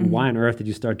 why on earth did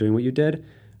you start doing what you did?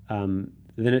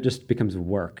 Then it just becomes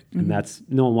work. And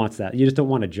no one wants that. You just don't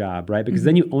want a job, right? Because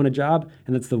then you own a job,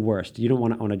 and that's the worst. You don't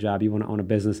want to own a job. You want to own a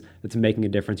business that's making a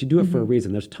difference. You do it for a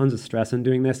reason. There's tons of stress in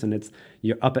doing this, and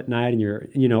you're up at night and you're,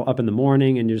 up in the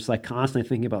morning, and you're just like constantly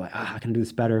thinking about like, I can do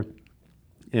this better.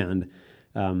 And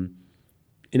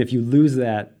if you lose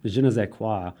that je ne sais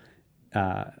quoi,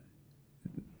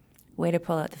 way to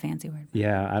pull out the fancy word.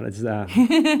 Yeah, it's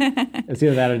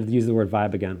either that or use the word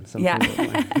vibe again.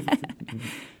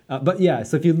 But yeah,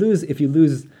 so if you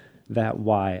lose that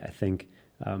why, I think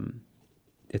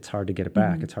it's hard to get it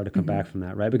back. It's hard to come back from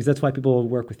that, right? Because that's why people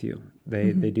work with you.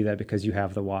 They do that because you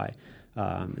have the why.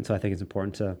 And so I think it's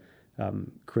important to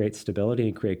create stability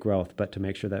and create growth, but to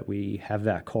make sure that we have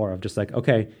that core of just like,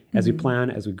 okay, as we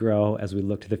plan, as we grow, as we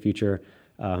look to the future,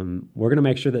 we're going to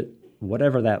make sure that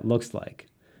whatever that looks like,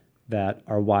 that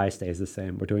our why stays the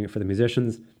same. We're doing it for the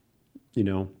musicians,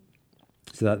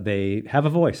 so that they have a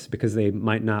voice, because they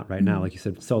might not right now, like you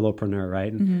said, solopreneur,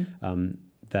 right? And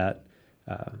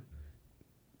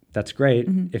that's great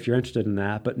if you're interested in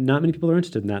that, but not many people are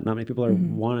interested in that. Not many people are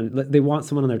they want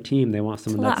someone on their team. They want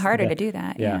someone. It's a lot harder to do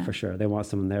that. Yeah, for sure. They want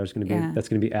someone there that's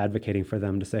going to be advocating for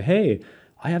them to say, hey,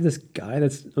 I have this guy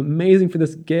that's amazing for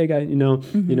this gig.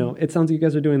 It sounds like you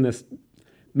guys are doing this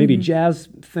maybe jazz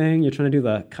thing. You're trying to do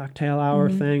the cocktail hour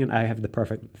thing, and I have the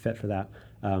perfect fit for that.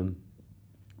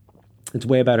 It's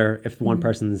way better if one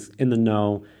person's in the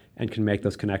know and can make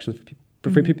those connections for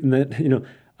people. And that,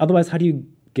 otherwise, how do you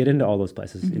get into all those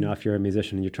places? If you're a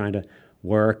musician and you're trying to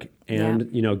work and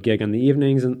gig in the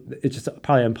evenings, and it's just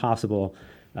probably impossible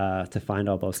to find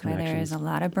all those connections. There is a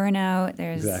lot of burnout.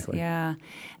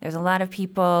 There's a lot of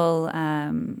people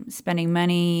spending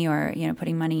money or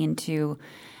putting money into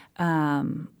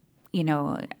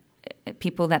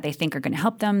people that they think are going to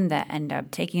help them that end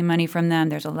up taking money from them.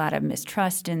 There's a lot of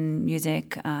mistrust in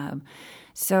music.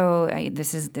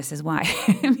 This is why,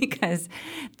 because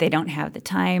they don't have the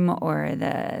time or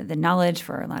the knowledge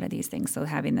for a lot of these things. So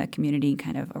having the community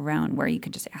kind of around where you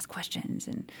can just ask questions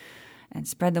and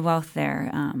spread the wealth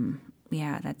there,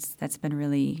 that's been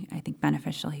really, I think,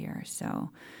 beneficial here.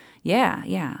 So,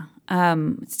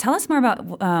 tell us more about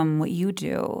what you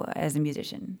do as a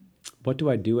musician. What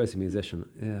do I do as a musician?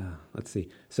 Yeah, let's see.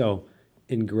 So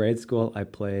in grade school, I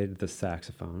played the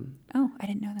saxophone. Oh, I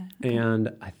didn't know that. Okay. And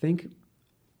I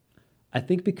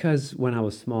think because when I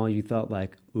was small, you thought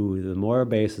like, ooh, the more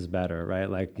bass is better, right?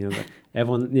 Like,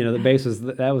 everyone, the bass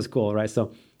that was cool, right?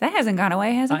 So that hasn't gone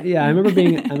away, has it? Yeah, I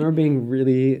remember being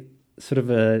really sort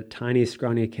of a tiny,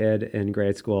 scrawny kid in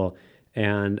grade school,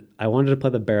 and I wanted to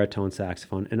play the baritone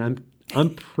saxophone, and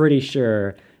I'm pretty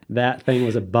sure that thing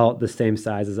was about the same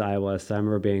size as I was. So I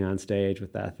remember being on stage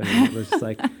with that thing. It was just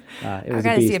like, it was I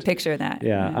got to see a picture of that.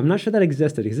 Yeah. I'm not sure that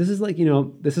existed, because this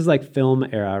is like film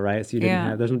era, right? So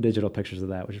there's no digital pictures of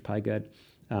that, which is probably good.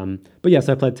 But yes,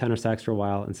 I played tenor sax for a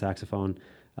while and saxophone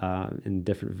in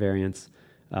different variants.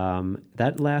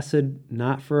 That lasted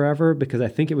not forever, because I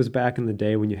think it was back in the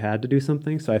day when you had to do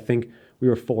something. So I think we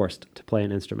were forced to play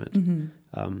an instrument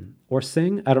or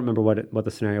sing. I don't remember what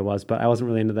the scenario was, but I wasn't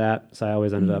really into that, so I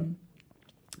always ended up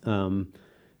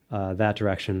that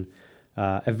direction.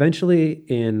 Eventually,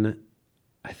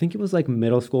 I think it was like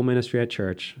middle school ministry at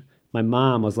church, my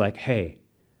mom was like, "Hey,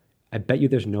 I bet you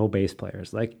there's no bass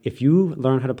players. Like, if you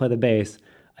learn how to play the bass,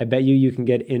 I bet you can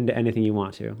get into anything you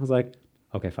want to." I was like,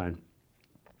 "Okay, fine."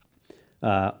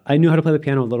 I knew how to play the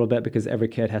piano a little bit because every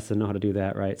kid has to know how to do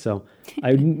that, right? So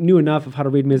I knew enough of how to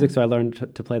read music, so I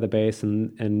learned to play the bass,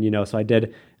 and so I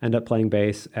did end up playing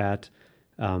bass at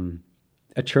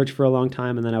a church for a long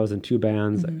time, and then I was in 2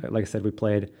 bands. Like I said, we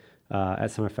played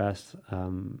at Summerfest,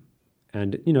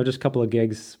 and just a couple of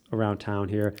gigs around town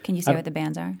here. Can you say what the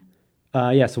bands are?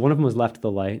 Yeah, so one of them was Left of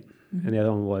the Light, and the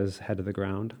other one was Head to the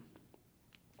Ground.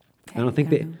 Okay, I don't think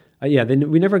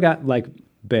we never got like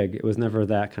big. It was never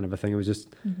that kind of a thing. It was just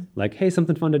like, hey,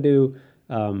 something fun to do.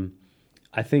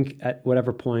 I think at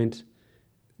whatever point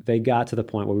they got to the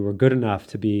point where we were good enough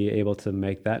to be able to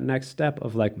make that next step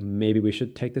of like, maybe we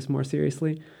should take this more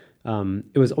seriously.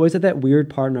 It was always at that weird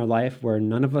part in our life where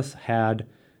none of us had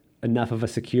enough of a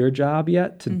secure job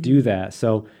yet to do that.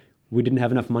 So we didn't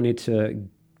have enough money to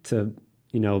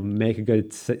make a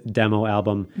good demo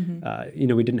album.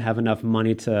 We didn't have enough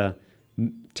money to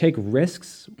take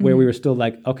risks where we were still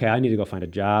like, okay, I need to go find a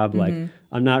job. Like,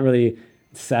 I'm not really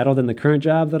settled in the current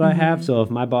job that I have. So if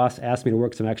my boss asked me to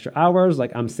work some extra hours,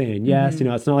 like, I'm saying yes.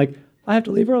 It's not like I have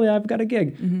to leave early, I've got a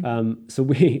gig. So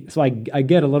I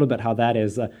get a little bit how that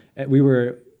is. We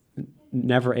were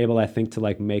never able, I think, to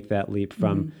like make that leap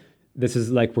from this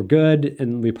is like, we're good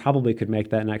and we probably could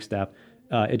make that next step.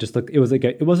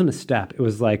 It wasn't a step. It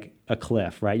was like a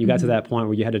cliff, right? You got to that point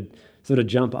where you had to sort of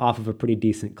jump off of a pretty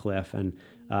decent cliff and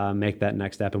make that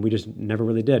next step. And we just never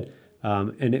really did.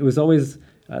 And it was always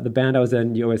the band I was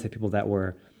in, you always had people that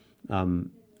were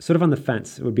sort of on the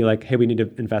fence. It would be like, hey, we need to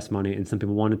invest money. And some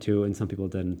people wanted to, and some people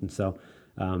didn't. And so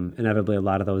inevitably a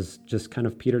lot of those just kind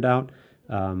of petered out.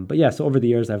 But yeah, so over the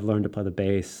years, I've learned to play the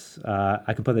bass.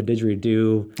 I can play the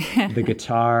didgeridoo, the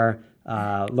guitar,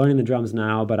 learning the drums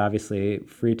now, but obviously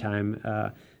free time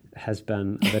has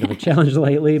been a bit of a challenge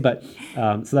lately. But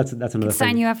so that's another thing.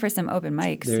 Sign you up for some open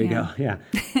mics. There you go. Yeah.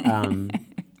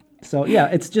 So yeah,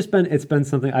 it's been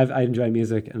something I enjoy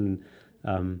music, and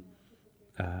over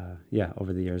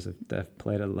the years I've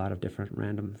played a lot of different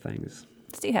random things.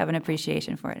 So you have an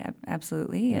appreciation for it,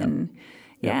 absolutely, and.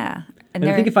 Yeah. And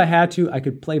I think if I had to, I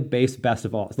could play bass best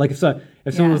of all. Like if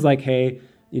someone was like, hey,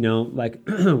 like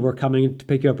we're coming to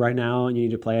pick you up right now and you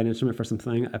need to play an instrument for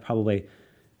something, I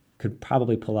could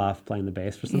pull off playing the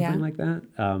bass for something like that.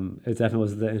 It definitely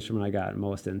was the instrument I got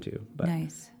most into. But,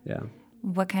 nice. Yeah.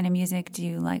 What kind of music do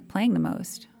you like playing the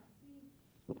most?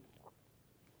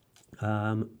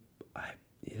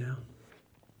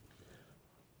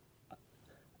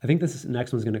 I think this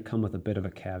next one's going to come with a bit of a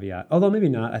caveat, although maybe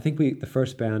not. I think the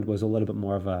first band was a little bit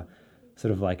more of a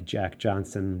sort of like Jack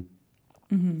Johnson,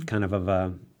 kind of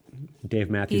a Dave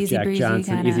Matthews, easy Jack breezy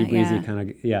Johnson, kinda, easy breezy kind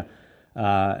of,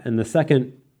 and the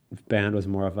second band was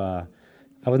more of a,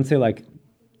 I wouldn't say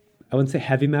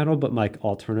heavy metal, but like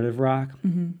alternative rock.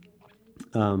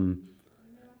 To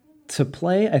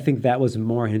play, I think that was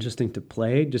more interesting to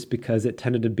play just because it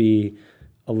tended to be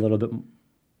a little bit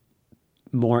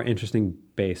more interesting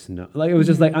bass note. Like it was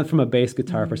just like from a bass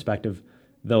guitar perspective,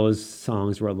 those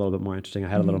songs were a little bit more interesting. I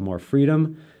had a little more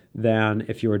freedom than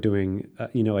if you were doing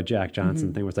a Jack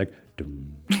Johnson thing where it's like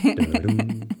dum,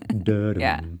 da-dum,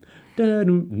 da-dum,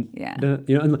 da-dum,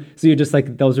 and so you're just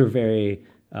like, those are very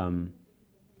I don't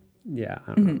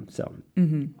know. So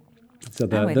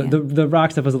the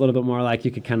rock stuff was a little bit more like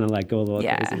you could kind of like go a little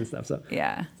crazy and stuff. So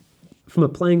from a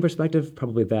playing perspective,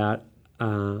 probably that.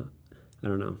 I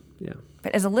don't know. Yeah.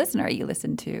 But as a listener, you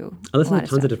listen to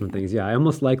tons of different things. Yeah. I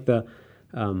almost like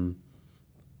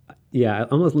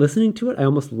almost listening to it. I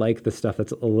almost like the stuff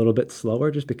that's a little bit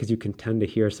slower just because you can tend to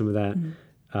hear some of that,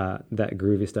 that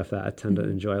groovy stuff that I tend to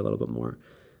enjoy a little bit more.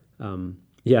 And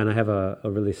I have a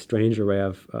really strange array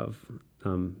of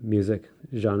music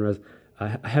genres.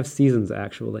 I have seasons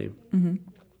actually.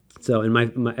 So in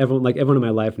everyone in my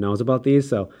life knows about these.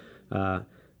 So,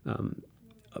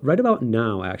 right about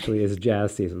now, actually, is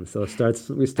jazz season. So we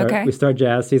start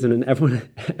jazz season, and everyone.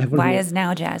 Why is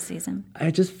now jazz season?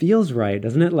 It just feels right,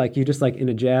 doesn't it? Like you just like in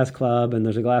a jazz club, and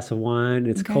there's a glass of wine.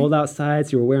 It's cold outside,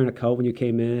 so you were wearing a coat when you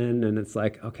came in, and it's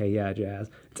like, okay, yeah, jazz.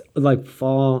 It's like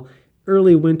fall,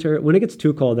 early winter. When it gets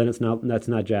too cold, then that's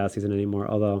not jazz season anymore.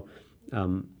 Although, I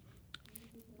don't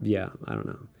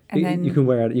know. And then, you can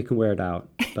wear it out,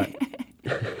 but.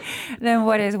 Then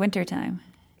what is wintertime?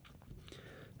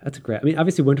 That's great. I mean,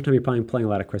 obviously, wintertime, you're probably playing a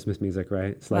lot of Christmas music,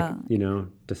 right? It's like,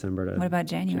 December to What about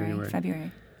January,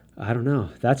 February? I don't know.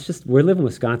 That's just, we live in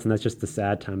Wisconsin. That's just the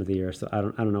sad time of the year. So I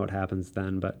don't know what happens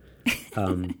then, but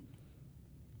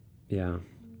yeah.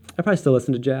 I probably still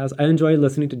listen to jazz. I enjoy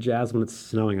listening to jazz when it's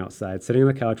snowing outside, sitting on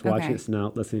the couch, watching it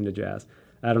snow, listening to jazz.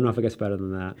 I don't know if it gets better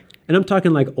than that. And I'm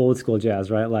talking like old school jazz,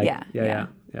 right? Like, yeah.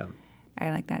 I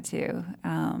like that too.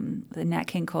 The Nat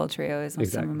King Cole Trio is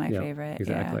some of my favorite.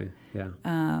 Exactly.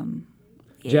 Yeah.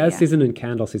 Jazz season and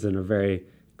candle season are very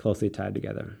closely tied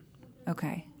together.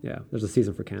 Okay. Yeah. There's a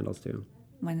season for candles too.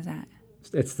 When is that?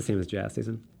 It's the same as jazz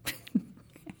season.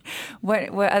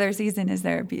 What other season is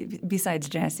there besides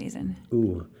jazz season?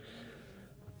 Ooh.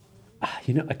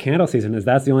 A candle season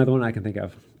that's the only other one I can think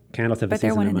of. Candles have a season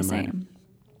in my mind. But they're one and the same.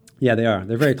 Yeah, they are.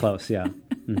 They're very close. Yeah.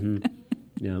 Mm-hmm.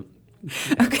 Yeah.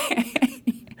 Okay.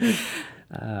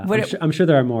 I'm sure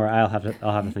there are more. I'll have to think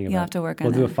about it. You'll have to work on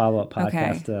We'll do a follow-up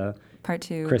podcast. Okay. Part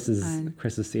 2.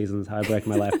 Chris's seasons, how I break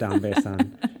my life down based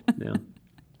on. Yeah.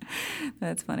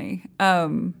 That's funny.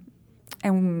 And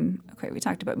we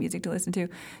talked about music to listen to.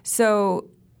 So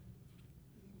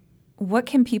what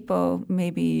can people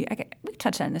we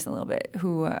touched on this a little bit,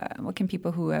 what can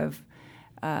people who have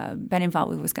been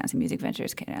involved with Wisconsin Music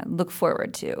Ventures look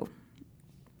forward to?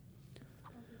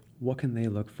 What can they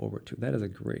look forward to? That is a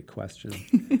great question.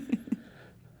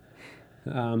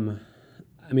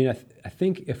 I mean, I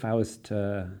think if I was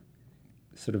to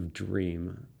sort of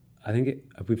dream, I think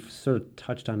we've sort of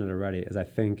touched on it already, is I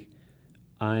think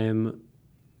I'm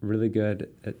really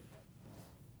good at,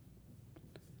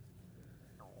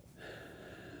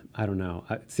 I don't know.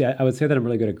 I would say that I'm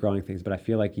really good at growing things, but I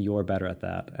feel like you're better at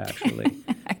that, actually.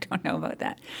 I don't know about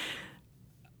that.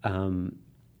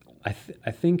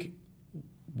 I think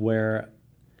what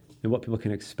people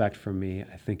can expect from me,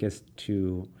 I think, is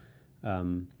to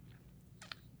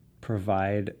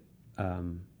provide, I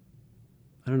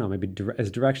don't know, maybe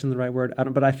is direction the right word?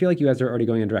 But I feel like you guys are already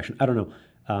going in direction. I don't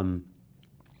know.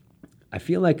 I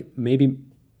feel like maybe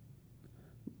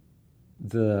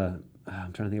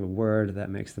I'm trying to think of a word that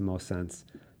makes the most sense.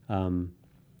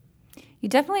 You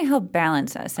definitely help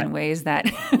balance us in ways that...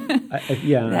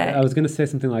 I was going to say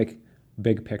something like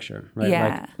big picture, right?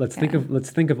 Yeah. Like, let's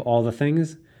think of all the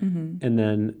things, and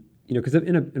then, because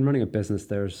in running a business,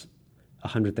 there's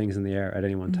 100 things in the air at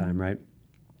any one time, right?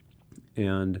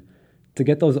 And to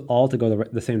get those all to go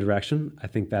the same direction, I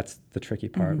think that's the tricky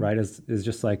part, right? Is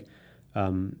just like,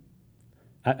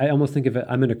 I almost think of it,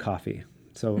 I'm into coffee.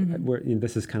 So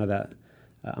this is kind of that,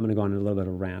 I'm going to go on a little bit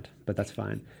of a rant, but that's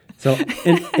fine. So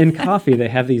in coffee, they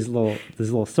have these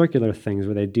little circular things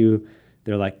where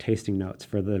they're like tasting notes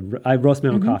for I roast my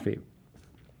own coffee.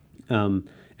 And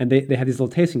they have these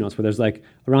little tasting notes where there's like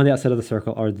around the outside of the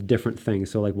circle are the different things.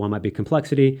 So like one might be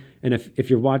complexity. And if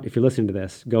you're listening to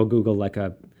this, go Google like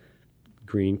a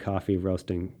green coffee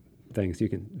roasting thing so you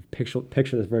can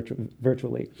picture this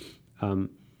virtually.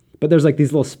 But there's like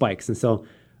these little spikes. And so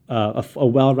a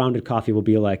well-rounded coffee will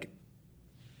be like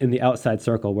in the outside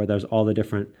circle where there's all the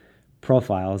different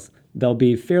profiles. They'll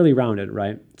be fairly rounded,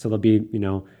 right? So they'll be,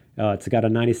 it's got a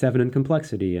 97 in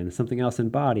complexity and something else in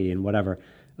body and whatever.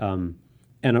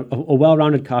 And a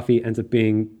well-rounded coffee ends up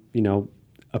being,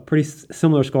 a pretty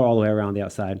similar score all the way around the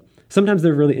outside. Sometimes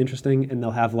they're really interesting and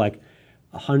they'll have like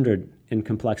 100 in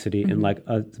complexity and like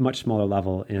a much smaller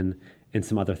level in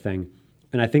some other thing.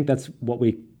 And I think that's what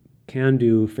we can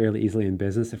do fairly easily in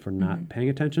business if we're not paying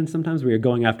attention. Sometimes we are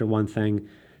going after one thing.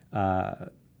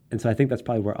 And so I think that's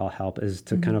probably where I'll help, is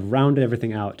to kind of round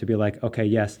everything out, to be like, okay,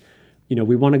 yes,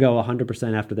 we want to go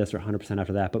 100% after this or 100%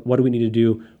 after that, but what do we need to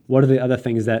do? What are the other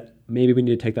things that maybe we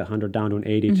need to take that 100 down to an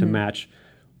 80 to match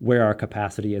where our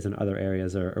capacity is in other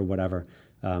areas or whatever,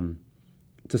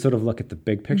 to sort of look at the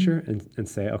big picture and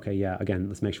say, okay, yeah, again,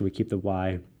 let's make sure we keep the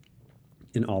why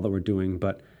in all that we're doing.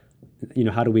 But,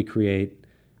 how do we create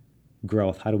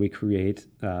growth? How do we create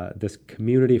this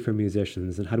community for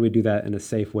musicians? And how do we do that in a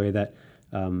safe way that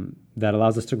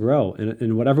allows us to grow?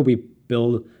 And whatever we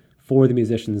build for the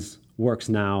musicians works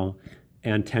now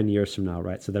and 10 years from now,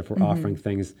 right? So therefore offering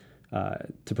things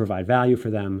to provide value for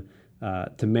them,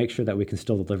 to make sure that we can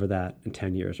still deliver that in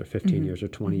 10 years or 15 years or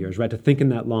 20 years, right? To think in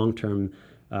that long-term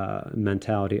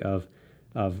mentality of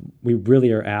we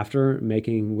really are after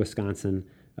making Wisconsin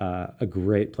a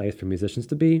great place for musicians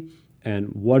to be. And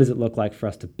what does it look like for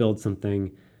us to build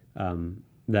something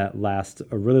that lasts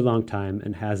a really long time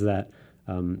and has that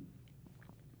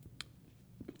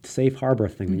safe harbor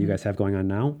thing that you guys have going on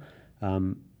now,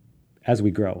 as we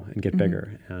grow and get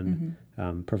bigger and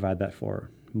provide that for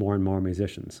more and more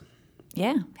musicians.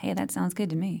 Yeah. Hey, that sounds good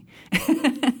to me.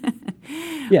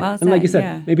 Yeah, well and like you said,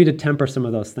 yeah. maybe to temper some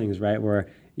of those things, right? Where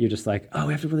you're just like, oh,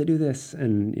 we have to really do this,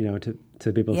 and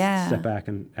to be able to step back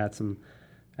and add some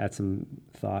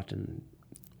thought and.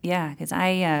 Yeah, because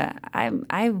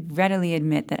I readily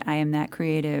admit that I am that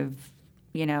creative,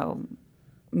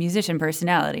 musician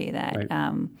personality that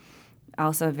right.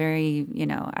 Also very,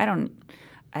 I don't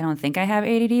think I have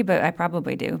ADD, but I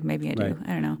probably do. Maybe I do. Right.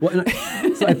 I don't know. Well,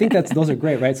 so I think those are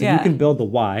great, right? So you can build the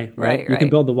why, right? You can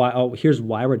build the why. Oh, here's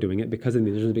why we're doing it, because of the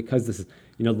musicians, because this is,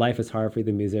 life is hard for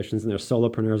the musicians, and they're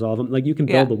solopreneurs, all of them. Like you can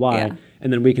build the why,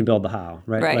 and then we can build the how,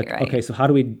 right? Right. Okay, so how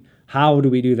do we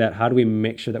do that? How do we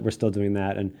make sure that we're still doing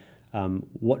that? And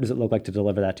what does it look like to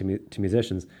deliver that to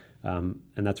musicians? And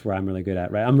that's where I'm really good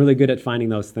at, right? I'm really good at finding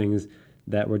those things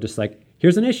that we're just like,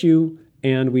 here's an issue,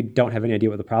 and we don't have any idea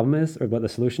what the problem is or what the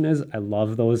solution is. I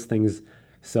love those things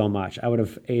so much. I would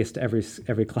have aced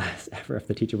every class ever if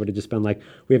the teacher would have just been like,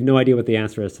 we have no idea what the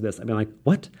answer is to this. I'd be like,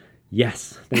 what?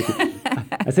 Yes, thank you.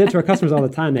 I say it to our customers all the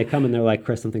time. They come and they're like,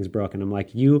 Chris, something's broken. I'm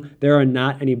like, there are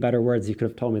not any better words you could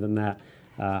have told me than that.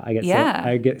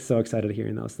 I get so excited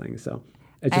hearing those things. So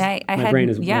it's just, my brain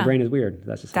is weird.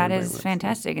 That's just that is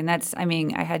fantastic. And that's,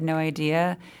 I had no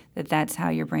idea that that's how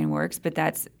your brain works, but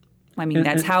that's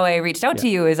how I reached out to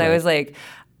you is I was like,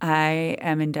 I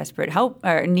am in desperate help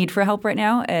or need for help right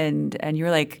now. And you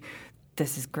were like,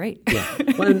 this is great. Yeah.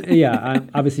 Well,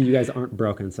 obviously you guys aren't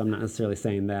broken, so I'm not necessarily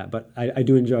saying that, but I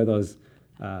do enjoy those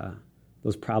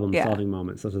problem solving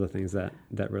moments. Those are the things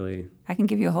that really. I can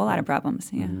give you a whole lot of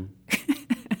problems. Yeah. Mm-hmm.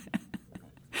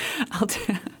 I'll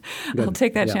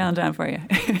take that challenge on for you.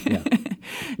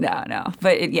 Yeah. No.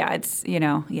 But it's,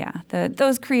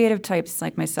 those creative types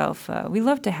like myself, we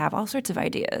love to have all sorts of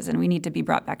ideas and we need to be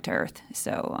brought back to earth.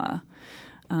 So,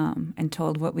 and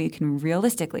told what we can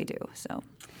realistically do. So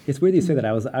it's weird you say that.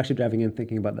 I was actually driving in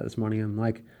thinking about that this morning. I'm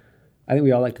like, I think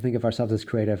we all like to think of ourselves as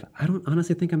creative. I don't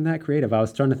honestly think I'm that creative. I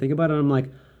was trying to think about it.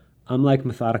 And I'm like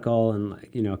methodical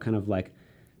and kind of like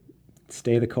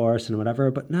stay the course and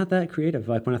whatever, but not that creative.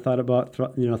 Like when I thought about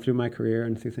through my career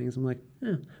and through things, I'm like,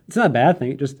 it's not a bad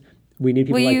thing. Just we need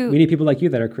people like you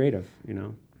that are creative.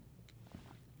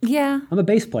 Yeah, I'm a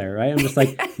bass player, right? I'm just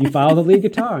like you follow the lead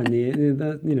guitar and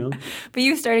the. But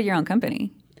you started your own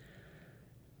company.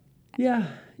 Yeah.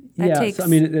 So,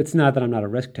 it's not that I'm not a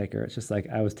risk taker. It's just like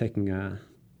I was taking a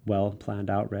well planned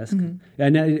out risk. Mm-hmm.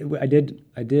 And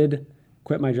I did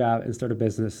quit my job and start a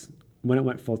business when it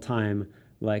went full time,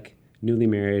 like newly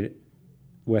married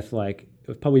with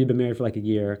probably been married for like a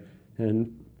year,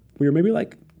 and we were maybe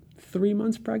like 3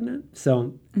 months pregnant.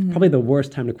 So probably the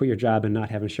worst time to quit your job and not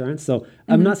have insurance. So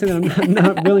I'm not saying that I'm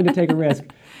not willing to take a risk,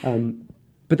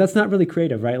 but that's not really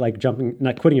creative, right? Like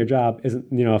not quitting your job isn't,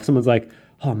 if someone's like,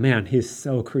 oh man, he's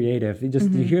so creative. You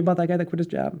hear about that guy that quit his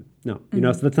job? No,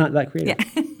 so that's not that creative. Yeah.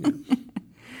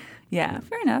 Yeah,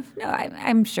 fair enough. No,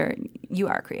 I'm sure you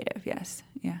are creative. Yes.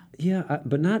 Yeah. Yeah,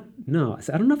 but not, no.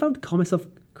 So I don't know if I would call myself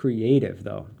creative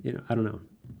though. I don't know.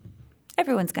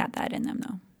 Everyone's got that in them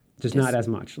though. Just not as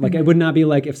much. Like it would not be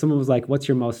like if someone was like, what's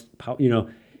your most,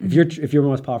 if your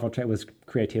most powerful trait was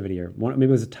creativity or maybe it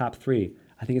was a top 3.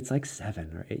 I think it's like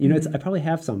 7 or 8. I probably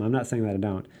have some. I'm not saying that I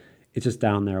don't. It's just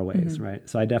down there a ways, right?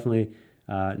 So I definitely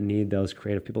need those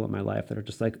creative people in my life that are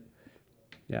just like,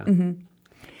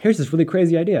 here's this really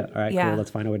crazy idea. All right, cool.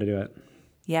 Let's find a way to do it.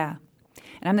 Yeah.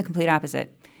 And I'm the complete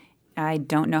opposite. I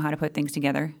don't know how to put things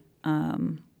together.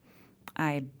 You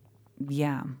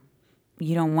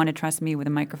don't want to trust me with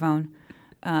a microphone.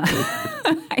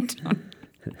 I don't.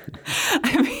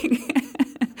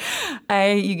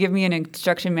 You give me an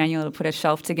instruction manual to put a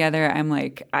shelf together. I'm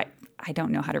like, I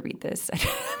don't know how to read this. I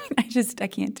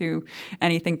can't do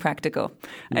anything practical.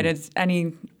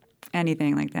 Anything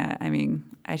like that.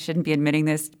 I shouldn't be admitting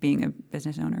this being a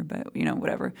business owner, but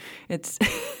whatever. It's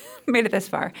made it this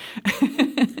far.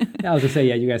 I was gonna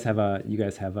say, you guys have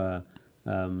a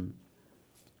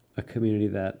community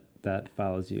that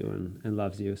follows you and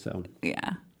loves you. So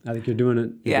yeah, I think you're doing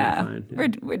it. Doing fine. Yeah.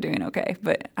 We're doing okay,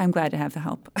 but I'm glad to have the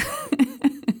help.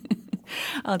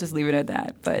 I'll just leave it at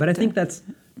that. But I think that's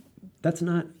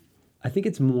not. I think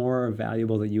it's more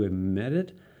valuable that you admit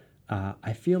it.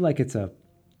 I feel like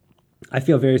I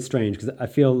feel very strange because I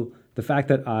feel the fact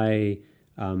that I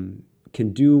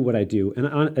can do what I do, and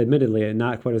admittedly,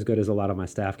 not quite as good as a lot of my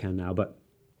staff can now, but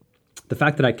the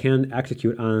fact that I can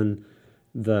execute on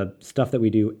the stuff that we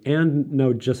do and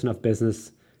know just enough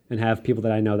business and have people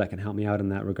that I know that can help me out in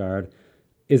that regard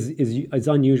is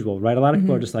unusual, right? A lot of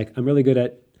people are just like, I'm really good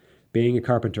at being a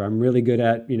carpenter. I'm really good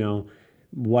at,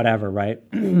 whatever, right?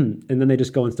 And then they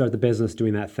just go and start the business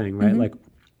doing that thing, right? Like,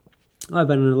 I've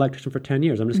been an electrician for 10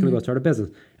 years. I'm just going to go start a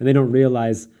business. And they don't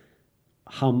realize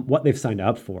what they've signed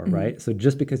up for, right? So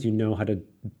just because you know how to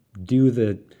do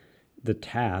the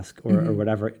task or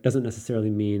whatever, it doesn't necessarily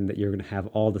mean that you're going to have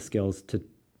all the skills to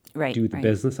do the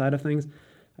business side of things.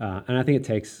 And I think it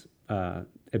takes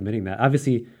admitting that.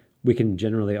 Obviously, we can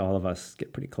generally, all of us,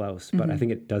 get pretty close, but I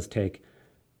think it does take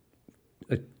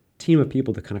a team of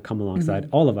people to kind of come alongside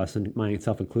all of us, and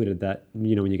myself included, that,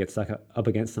 you know, when you get stuck up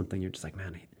against something, you're just like,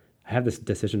 man, I have this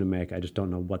decision to make. I just don't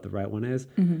know what the right one is.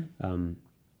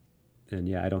 And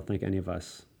yeah, I don't think any of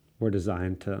us were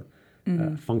designed to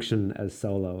function as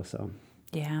solo. So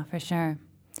yeah, for sure.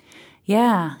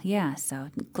 Yeah. So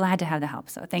glad to have the help.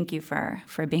 So thank you for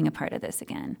being a part of this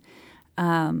again.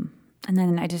 And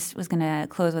then I just was going to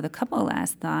close with a couple of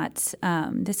last thoughts.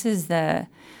 This is I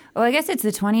guess it's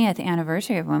the 20th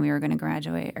anniversary of when we were going to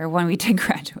graduate, or when we did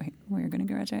graduate. We were going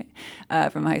to graduate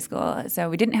from high school. So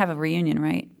we didn't have a reunion,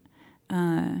 right?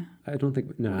 I don't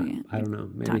think. No, I don't know.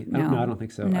 Maybe. No, I don't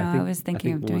think so. No, I was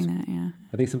thinking of doing that. Yeah.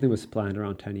 I think something was planned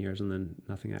around 10 years, and then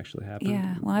nothing actually happened.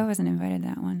 Yeah. Well, I wasn't invited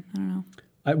that one. I don't know.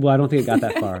 I don't think it got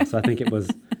that far. So I think it was.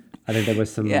 I think there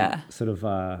was some sort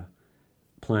of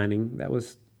planning that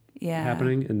was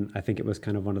happening, and I think it was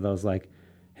kind of one of those like,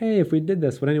 hey, if we did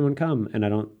this, would anyone come? And I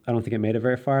don't think it made it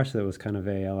very far. So it was kind of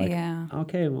a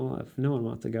okay, well, if no one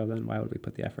wants to go, then why would we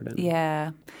put the effort in? Yeah.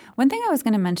 One thing I was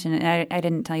going to mention, and I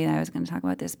didn't tell you that I was going to talk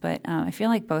about this, but I feel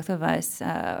like both of us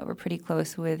were pretty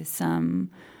close with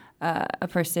a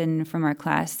person from our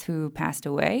class who passed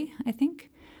away, I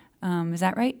think. Is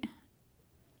that right?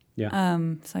 Yeah.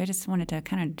 So I just wanted to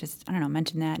kind of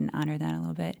mention that and honor that a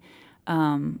little bit.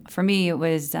 For me, it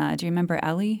was, do you remember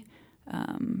Ellie?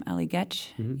 Ellie Getch?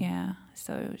 Yeah.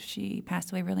 So she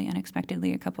passed away really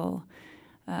unexpectedly a couple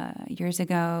years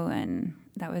ago, and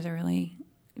that was a really,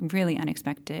 really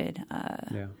unexpected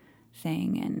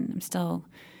thing. And I'm still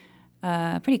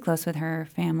pretty close with her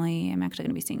family. I'm actually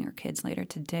going to be seeing her kids later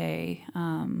today,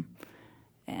 and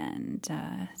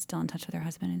still in touch with her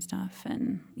husband and stuff.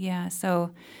 And yeah,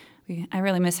 so I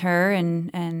really miss her,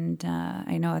 and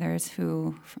I know others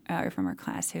who are from her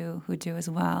class who do as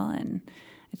well. And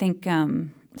I think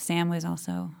Sam was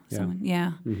also someone.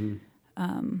 Yeah.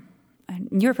 And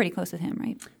you were pretty close with him,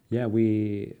 right? Yeah,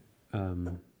 we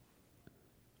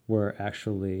were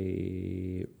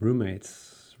actually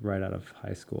roommates right out of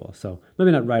high school. So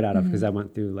maybe not right out of, because I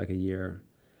went through like a year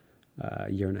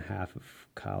and a half of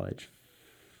college.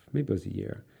 Maybe it was a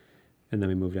year. And then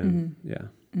we moved in. Yeah.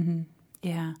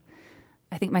 Yeah.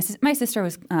 I think my sister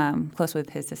was close with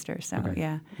his sister, so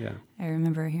yeah, I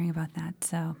remember hearing about that.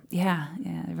 So yeah,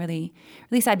 really,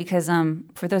 really sad because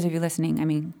for those of you listening, I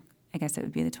mean, I guess it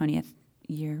would be the 20th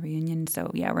year reunion.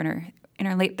 So yeah, we're in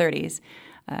our late 30s,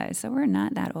 so we're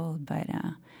not that old, but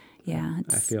yeah,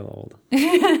 I feel old.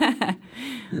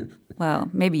 Well,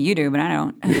 maybe you do, but I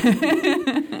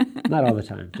don't. Not all the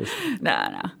time. Just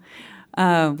no.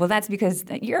 Well, that's because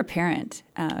you're a parent.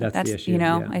 That's the issue. You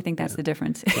know, I think that's the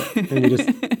difference. And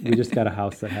we just got a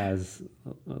house that has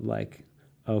like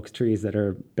oak trees that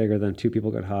are bigger than two people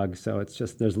could hug. So it's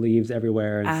just, there's leaves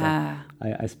everywhere. And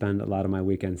so I spend a lot of my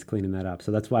weekends cleaning that up.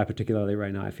 So that's why particularly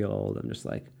right now I feel old. I'm just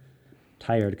like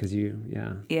tired because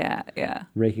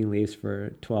raking leaves for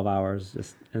 12 hours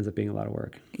just ends up being a lot of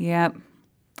work. Yep.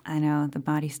 I know. The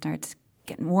body starts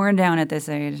getting worn down at this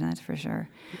age, that's for sure.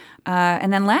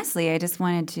 And then lastly, I just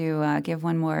wanted to give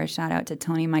one more shout out to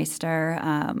Tony Meister.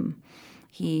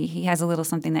 He has a little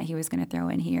something that he was going to throw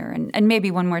in here. And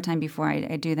maybe one more time before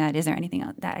I do that, is there anything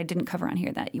else that I didn't cover on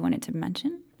here that you wanted to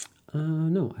mention?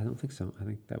 No, I don't think so. I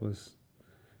think that was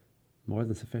more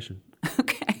than sufficient.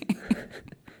 Okay.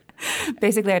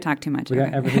 Basically, I talked too much. We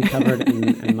got everything covered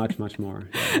and much, much more.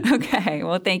 Yeah. Okay.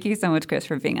 Well, thank you so much, Chris,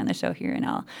 for being on the show here. And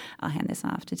I'll hand this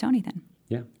off to Tony then.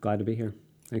 Yeah, glad to be here.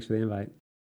 Thanks for the invite.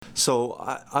 So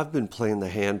I've been playing the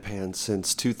handpan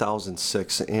since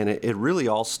 2006, and it really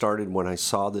all started when I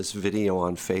saw this video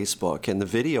on Facebook. And the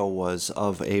video was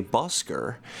of a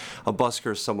busker. A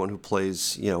busker is someone who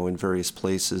plays, in various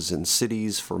places in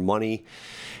cities for money.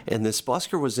 And this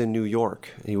busker was in New York.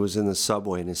 He was in the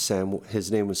subway, and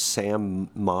his name was Sam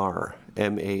Maher,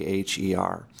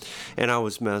 M-A-H-E-R. And I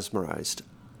was mesmerized.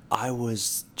 I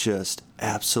was just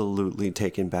absolutely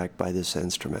taken back by this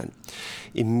instrument.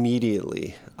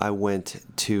 Immediately, I went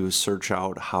to search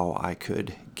out how I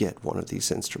could get one of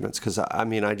these instruments because,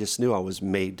 I just knew I was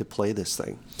made to play this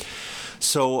thing.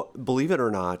 So, believe it or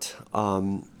not,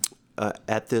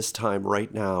 at this time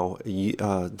right now,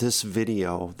 this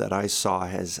video that I saw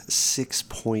has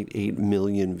 6.8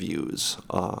 million views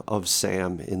of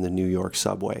Sam in the New York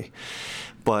subway.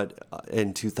 But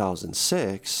in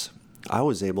 2006... I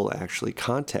was able to actually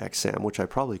contact Sam, which I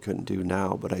probably couldn't do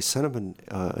now, but I sent him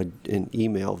an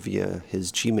email via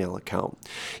his Gmail account.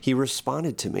 He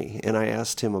responded to me, and I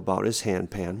asked him about his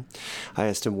handpan. I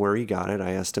asked him where he got it.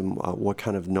 I asked him what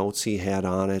kind of notes he had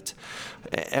on it,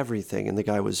 everything, and the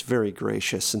guy was very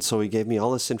gracious. And so he gave me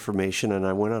all this information, and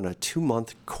I went on a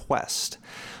 2-month quest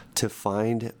to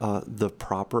find the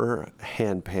proper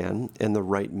handpan and the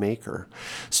right maker.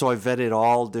 So I vetted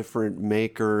all different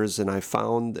makers, and I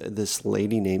found this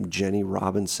lady named Jenny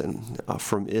Robinson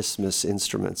from Isthmus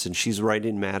Instruments, and she's right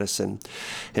in Madison.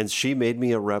 And she made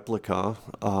me a replica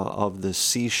of the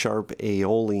C-sharp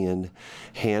Aeolian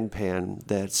handpan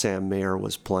that Sam Mayer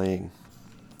was playing.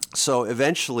 So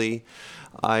eventually,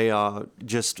 I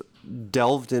just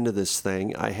delved into this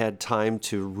thing. I had time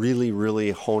to really,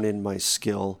 really hone in my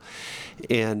skill.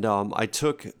 And I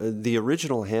took the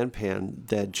original handpan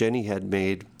that Jenny had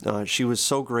made. She was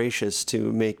so gracious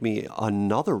to make me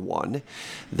another one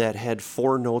that had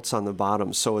 4 notes on the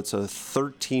bottom. So it's a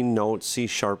 13-note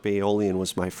C-sharp Aeolian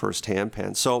was my first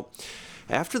handpan. So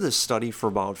after this study for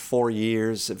about 4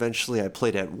 years, eventually I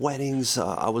played at weddings.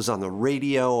 I was on the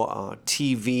radio,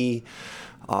 TV.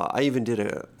 I even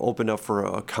opened up for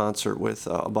a concert with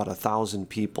about 1,000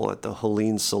 people at the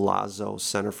Helene Salazzo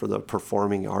Center for the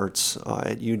Performing Arts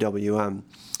at UWM.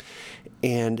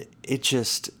 And it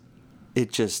just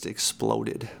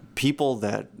exploded. People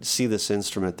that see this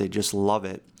instrument, they just love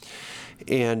it.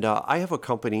 And I have a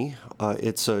company.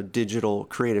 It's a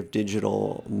creative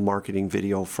digital marketing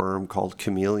video firm called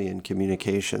Chameleon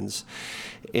Communications.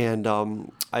 And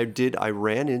I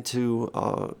ran into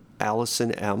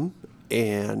Allison M.,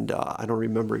 and I don't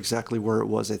remember exactly where it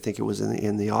was. I think it was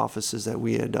in the offices that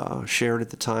we had shared at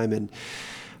the time. And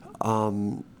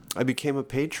I became a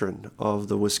patron of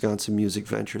the Wisconsin Music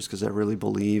Ventures because I really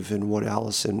believe in what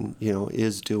Allison,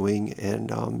 is doing, and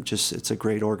it's a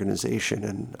great organization.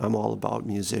 And I'm all about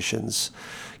musicians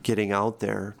getting out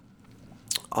there.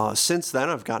 Since then,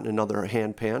 I've gotten another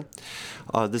handpan.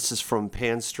 This is from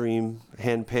Panstream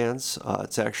Handpans.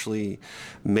 It's actually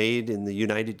made in the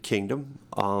United Kingdom.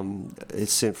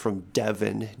 It's from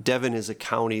Devon. Devon is a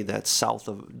county that's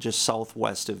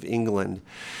southwest of England,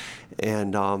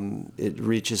 and it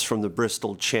reaches from the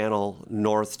Bristol Channel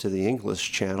north to the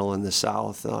English Channel in the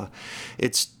south.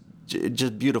 It's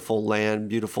just beautiful land,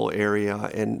 beautiful area,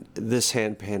 and this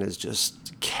handpan is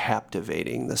just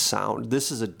captivating, the sound.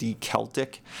 This is a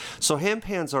D-Celtic. So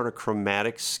handpans aren't a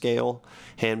chromatic scale.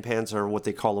 Handpans are what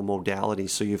they call a modality.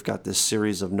 So you've got this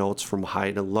series of notes from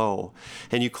high to low,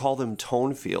 and you call them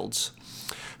tone fields.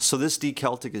 So this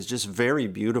D-Celtic is just very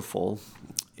beautiful.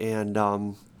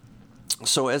 And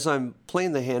so as I'm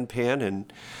playing the handpan,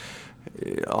 and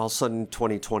all of a sudden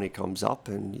 2020 comes up,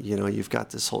 and you've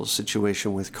got this whole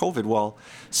situation with COVID. Well,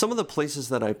 some of the places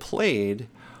that I played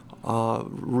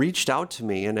reached out to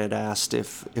me and had asked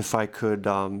if I could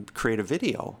create a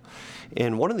video.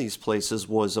 And one of these places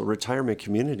was a retirement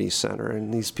community center,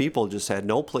 and these people just had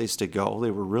no place to go.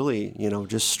 They were really,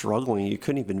 just struggling. You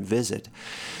couldn't even visit.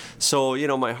 So,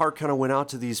 my heart kind of went out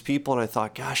to these people, and I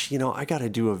thought, gosh, I got to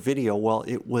do a video. Well,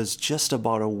 it was just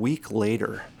about a week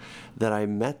later that I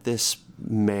met this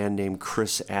man named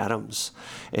Chris Adams,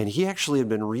 and he actually had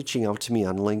been reaching out to me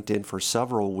on LinkedIn for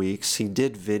several weeks. He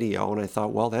did video, and I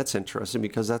thought, well, that's interesting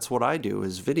because that's what I do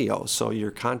is video. So you're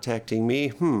contacting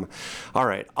me? All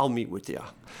right, I'll meet with you.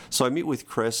 So I meet with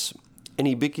Chris, and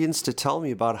he begins to tell me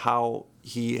about how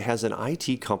he has an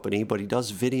IT company, but he does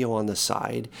video on the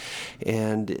side,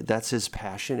 and that's his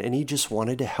passion, and he just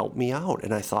wanted to help me out.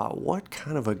 And I thought, what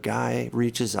kind of a guy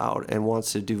reaches out and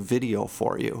wants to do video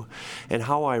for you? And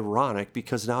how ironic,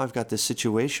 because now I've got this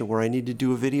situation where I need to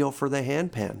do a video for the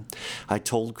handpan. I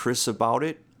told Chris about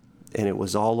it, and it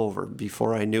was all over.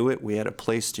 Before I knew it, we had a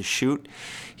place to shoot.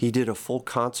 He did a full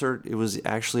concert. It was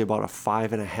actually about a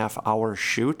 5.5-hour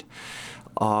shoot.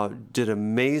 Did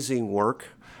amazing work.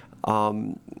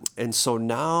 And so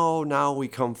now we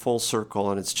come full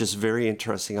circle, and it's just very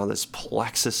interesting how this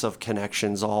plexus of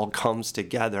connections all comes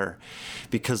together,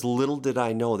 because little did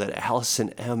I know that Allison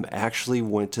M. actually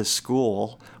went to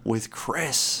school with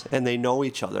Chris, and they know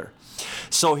each other.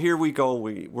 So here we go.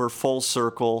 We're full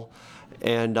circle.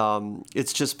 And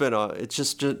it's just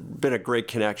been a great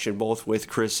connection, both with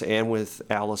Chris and with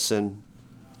Allison.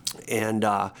 And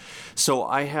so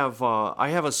I have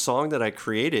a song that I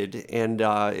created, and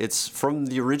it's from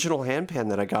the original handpan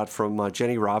that I got from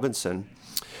Jenny Robinson.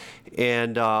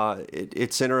 And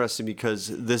it's interesting because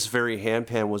this very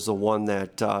handpan was the one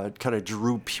that kind of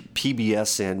drew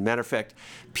PBS in. Matter of fact,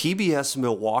 PBS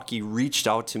Milwaukee reached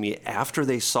out to me after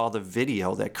they saw the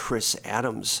video that Chris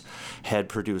Adams had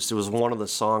produced. It was one of the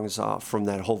songs from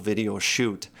that whole video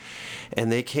shoot. And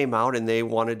they came out and they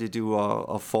wanted to do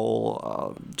a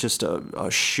full, just a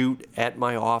shoot at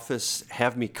my office,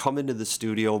 have me come into the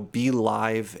studio, be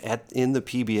live in the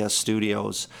PBS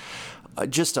studios.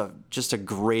 Just a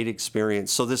great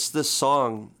experience. So this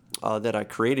song that I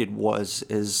created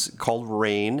is called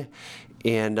Rain,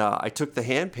 and I took the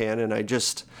handpan and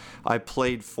I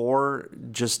played 4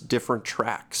 just different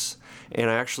tracks, and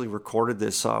I actually recorded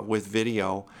this with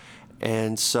video,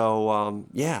 and so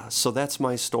so that's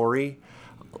my story.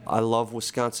 I love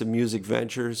Wisconsin Music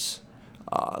Ventures,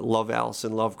 love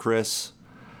Allison, love Chris,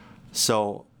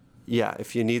 so. Yeah,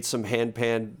 if you need some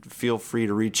handpan, feel free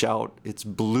to reach out. It's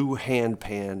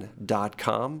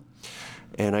bluehandpan.com,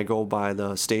 and I go by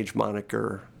the stage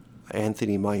moniker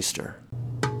Anthony Meister.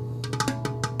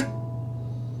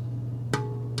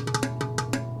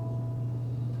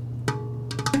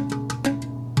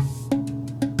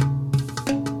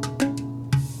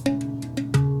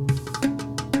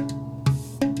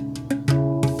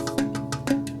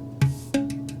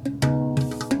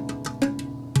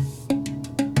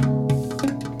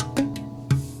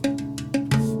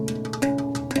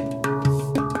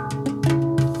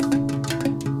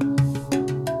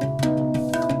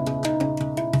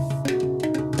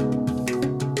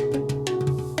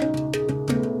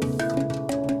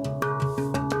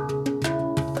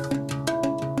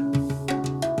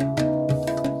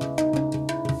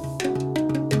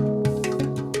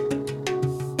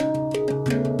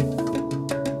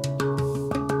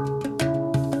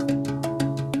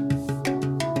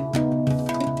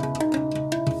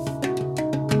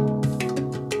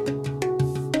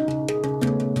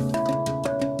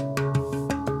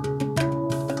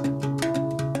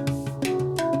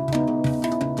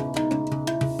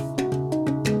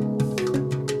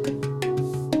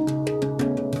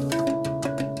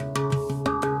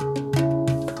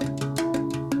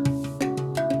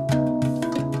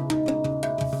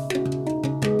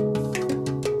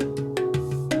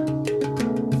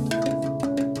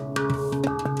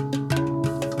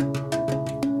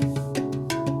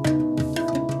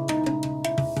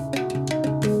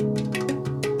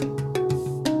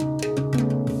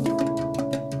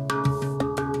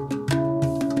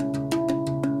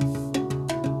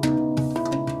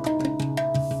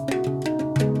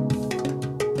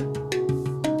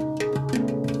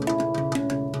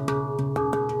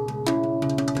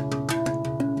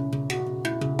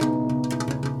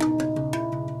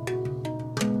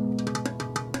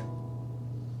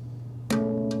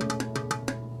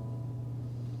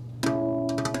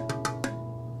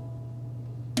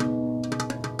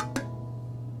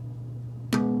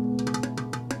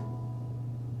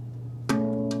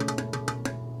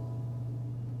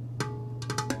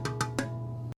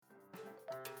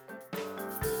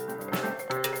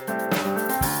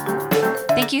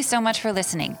 Thank you so much for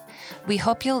listening. We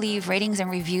hope you'll leave ratings and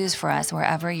reviews for us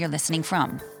wherever you're listening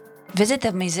from. Visit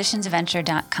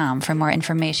themusiciansventure.com for more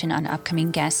information on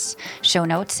upcoming guests, show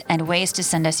notes, and ways to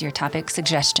send us your topic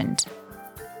suggestions.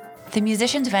 The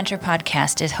Musicians Venture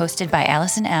podcast is hosted by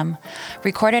Allison M.,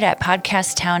 recorded at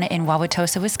Podcast Town in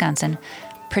Wauwatosa, Wisconsin,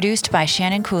 produced by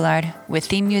Shannon Coulard, with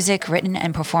theme music written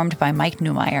and performed by Mike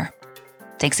Newmeyer.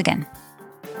 Thanks again.